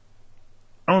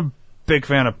a big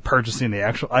fan of purchasing the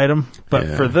actual item, but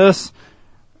for this,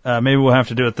 maybe we'll have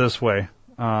to do it this way.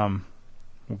 We'll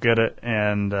get it,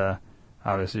 and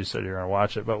obviously you said you're going to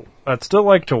watch it, but I'd still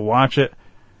like to watch it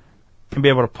and be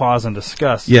able to pause and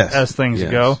discuss as things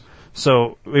go.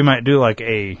 So we might do like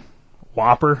a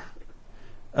whopper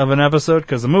of an episode,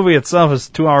 because the movie itself is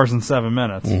 2 hours and 7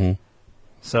 minutes.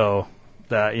 So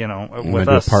that, with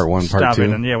us part one, part two.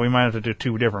 And we might have to do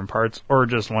 2 different parts or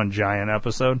just one giant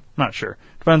episode. Not sure.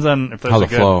 Depends on if there's how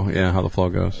the flow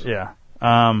goes. Yeah.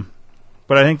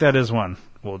 But I think that is one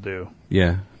we'll do.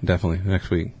 Yeah, definitely next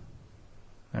week.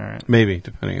 All right. Maybe,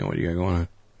 depending on what you got going on.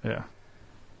 Yeah.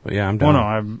 But yeah, I'm down.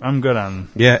 Well, no, I'm good on...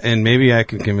 Yeah, and maybe I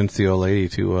can convince the old lady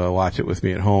to watch it with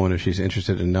me at home, and if she's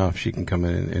interested enough, she can come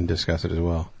in and discuss it as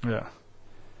well. Yeah.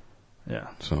 Yeah.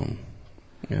 So,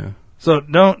 yeah. So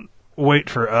don't wait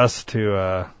for us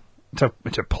to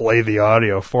play the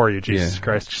audio for you, Jesus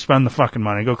Christ. Just spend the fucking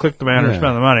money. Go click the banner,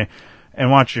 spend the money, and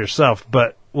watch it yourself.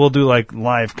 But we'll do, like,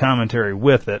 live commentary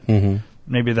with it.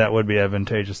 Maybe that would be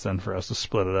advantageous then for us to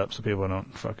split it up so people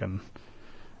don't fucking...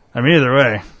 I mean, either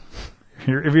way...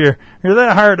 If you're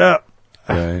that hard up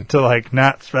to like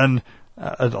not spend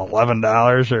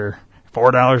 $11 or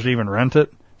 $4 to even rent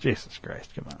it, Jesus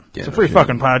Christ, come on! It's a free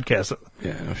fucking podcast.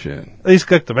 Yeah, no shit. At least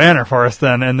click the banner for us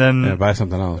then, and then buy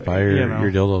something else. Buy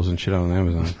your dildos and shit on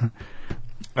Amazon.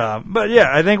 But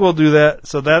yeah, I think we'll do that.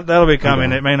 So that'll be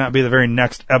coming. It may not be the very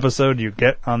next episode you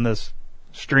get on this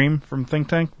stream from Think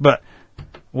Tank, but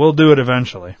we'll do it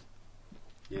eventually.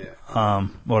 Yeah.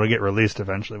 It'll get released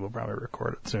eventually. We'll probably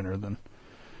record it sooner than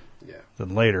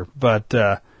later. But,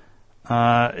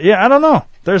 I don't know.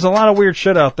 There's a lot of weird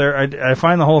shit out there. I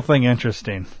find the whole thing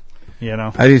interesting,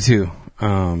 I do too.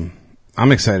 I'm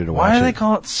excited to watch it. Why do they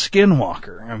call it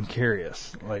Skinwalker? I'm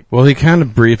curious. Well, he kind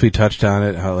of briefly touched on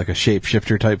it, how like a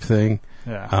shapeshifter type thing.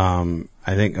 Yeah.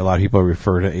 I think a lot of people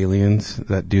refer to aliens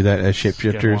that do that as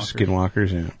shapeshifters,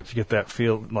 skinwalkers. Yeah. Did you get that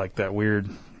feel, like that weird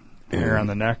hair on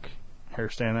the neck? Hair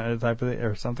stand type of thing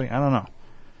or something? I don't know.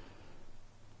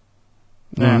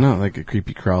 No, not like a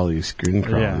creepy crawly, skin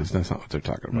crawlies. Yeah. That's not what they're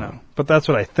talking about. No. But that's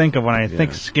what I think of when I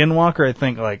think Skinwalker. I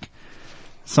think like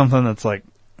something that's like,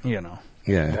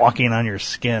 walking on your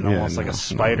skin, almost like a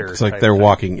spider. No. It's like they're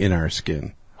walking in our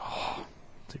skin. Oh,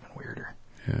 it's even weirder.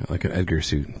 Yeah, like an Edgar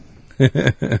suit.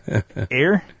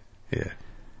 Air? Yeah.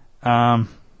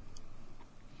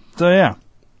 So yeah,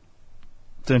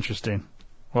 it's interesting.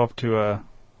 We'll have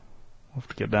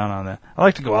to get down on that. I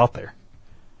like to go out there.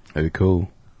 That'd be cool.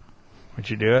 Would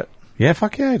you do it? Yeah,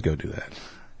 fuck yeah, I'd go do that.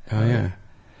 Oh yeah.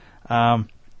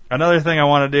 Another thing I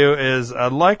want to do is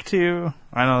I'd like to.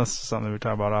 I know this is something we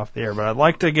talk about off the air, but I'd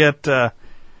like to get that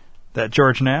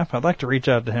George Knapp. I'd like to reach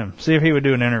out to him, see if he would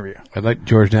do an interview. I'd like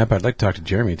George Knapp. I'd like to talk to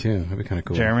Jeremy too. That'd be kind of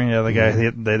cool. Jeremy, the guy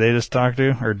they just talked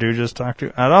to or do just talk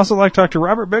to. I'd also like to talk to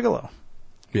Robert Bigelow.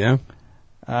 Yeah.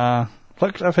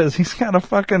 Looked up he's got a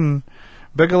fucking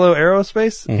Bigelow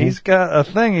Aerospace. He's got a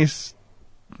thing. He's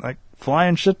like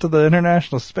flying shit to the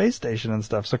International Space Station and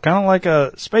stuff. So kind of like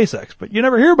a SpaceX, but you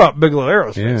never hear about Bigelow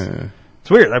Aerospace. Yeah. It's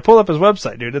weird. I pulled up his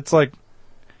website, dude. It's like...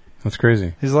 That's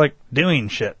crazy. He's like doing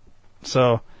shit.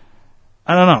 So,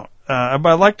 I don't know.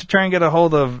 But I'd like to try and get a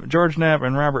hold of George Knapp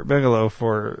and Robert Bigelow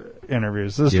for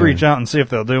interviews. Just reach out and see if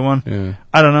they'll do one. Yeah.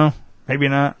 I don't know. Maybe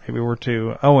not. Maybe we're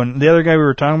too... Oh, and the other guy we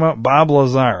were talking about, Bob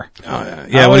Lazar. Oh,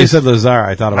 yeah, when he said Lazar,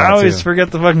 I thought about it, I always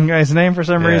forget the fucking guy's name for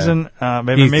some reason.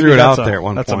 Maybe threw it out there at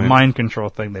one point. That's a mind control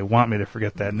thing. They want me to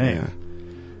forget that name. Yeah.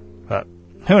 But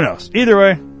who knows? Either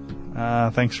way,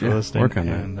 thanks for listening. Work on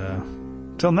that. And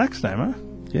until next time, huh?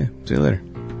 Yeah, see you later.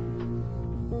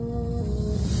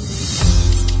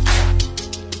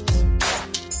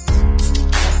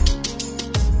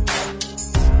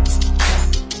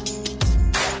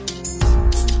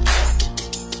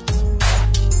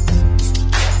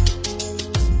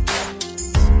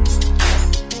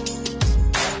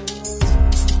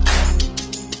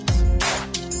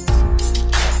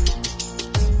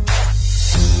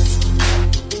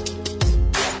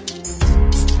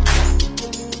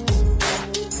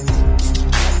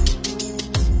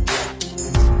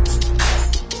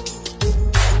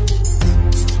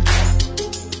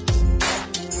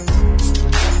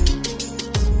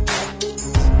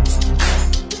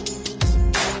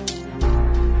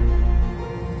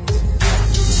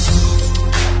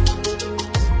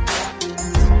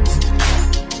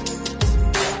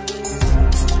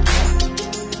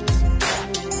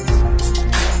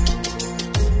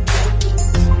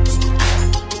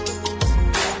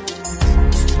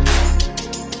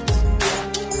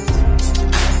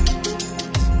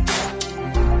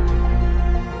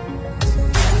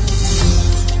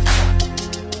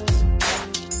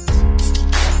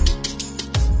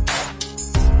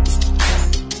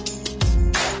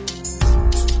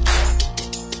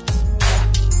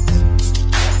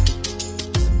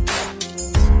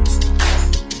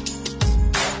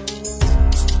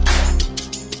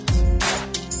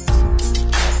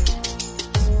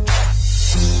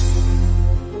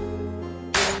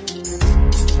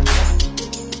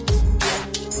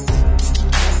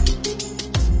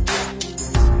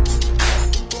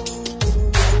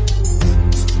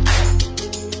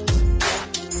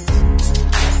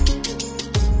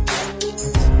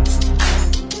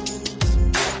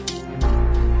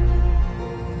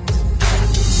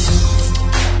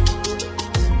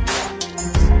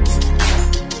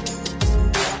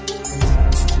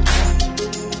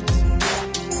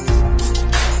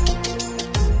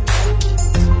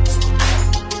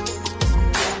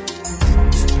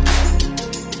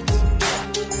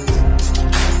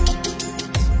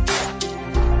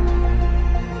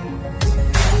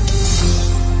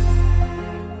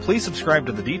 Please subscribe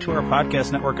to the D2R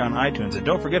Podcast Network on iTunes, and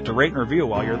don't forget to rate and review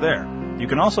while you're there. You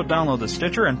can also download the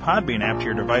Stitcher and Podbean app to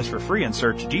your device for free and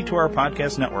search D2R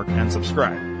Podcast Network and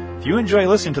subscribe. If you enjoy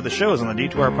listening to the shows on the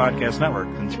D2R Podcast Network,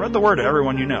 then spread the word to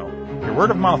everyone you know. Your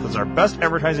word of mouth is our best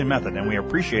advertising method, and we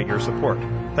appreciate your support.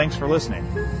 Thanks for listening.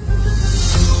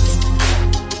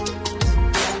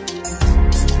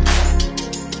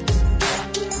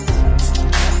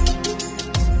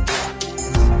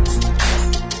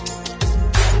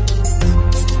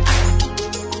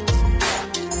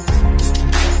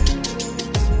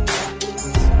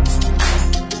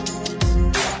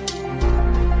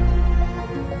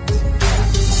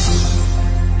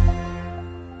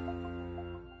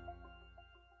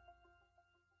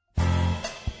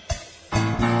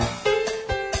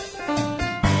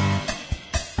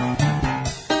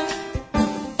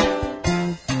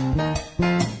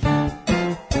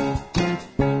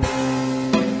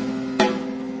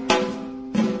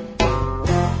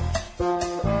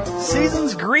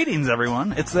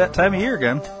 Everyone, it's that time of year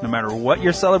again. No matter what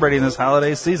you're celebrating this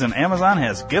holiday season, Amazon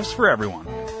has gifts for everyone.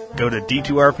 Go to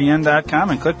D2RPN.com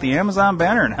and click the Amazon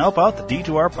banner and help out the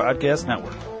D2R Podcast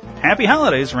Network. Happy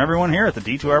holidays from everyone here at the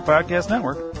D2R Podcast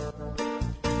Network.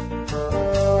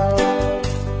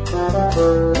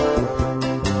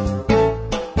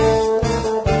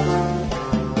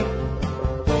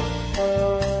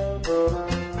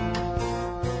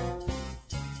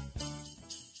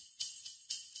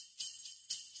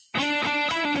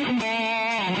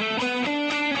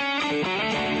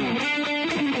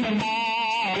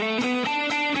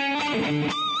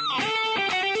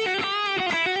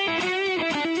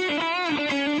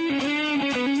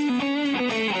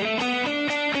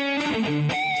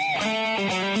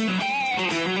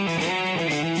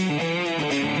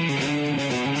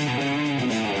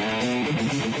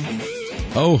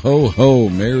 Ho, ho, ho,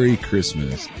 Merry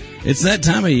Christmas. It's that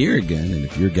time of year again, and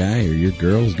if your guy or your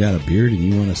girl's got a beard and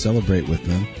you want to celebrate with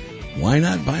them, why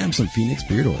not buy them some Phoenix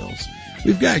Beard Oils?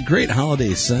 We've got great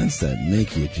holiday scents that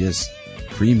make you just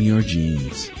cream your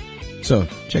jeans. So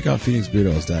check out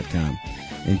PhoenixBeardOils.com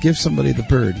and give somebody the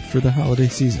bird for the holiday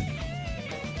season.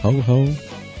 Ho ho,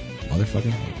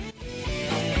 motherfucking ho.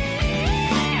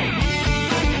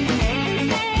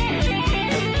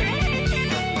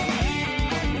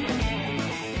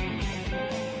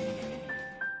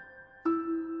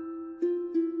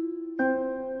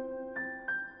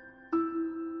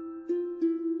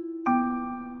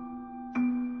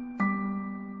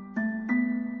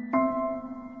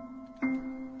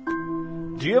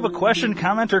 Do you have a question,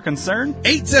 comment, or concern?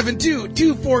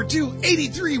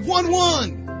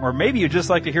 872-242-8311. Or maybe you'd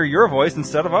just like to hear your voice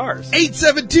instead of ours.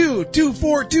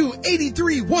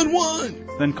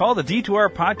 872-242-8311. Then call the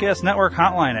D2R Podcast Network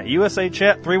hotline at USA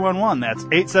Chat 311. That's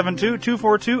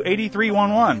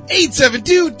 872-242-8311.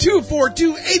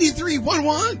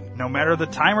 872-242-8311. No matter the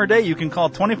time or day, you can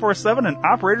call 24/7 and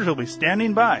operators will be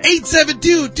standing by.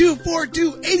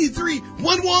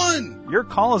 872-242-8311. Your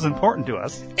call is important to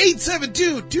us.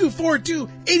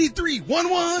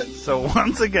 872-242-8311. So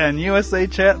once again, USA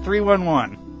Chat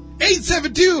 311.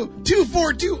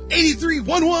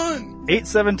 872-242-8311.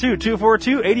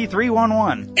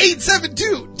 872-242-8311.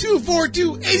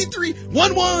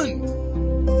 872-242-8311.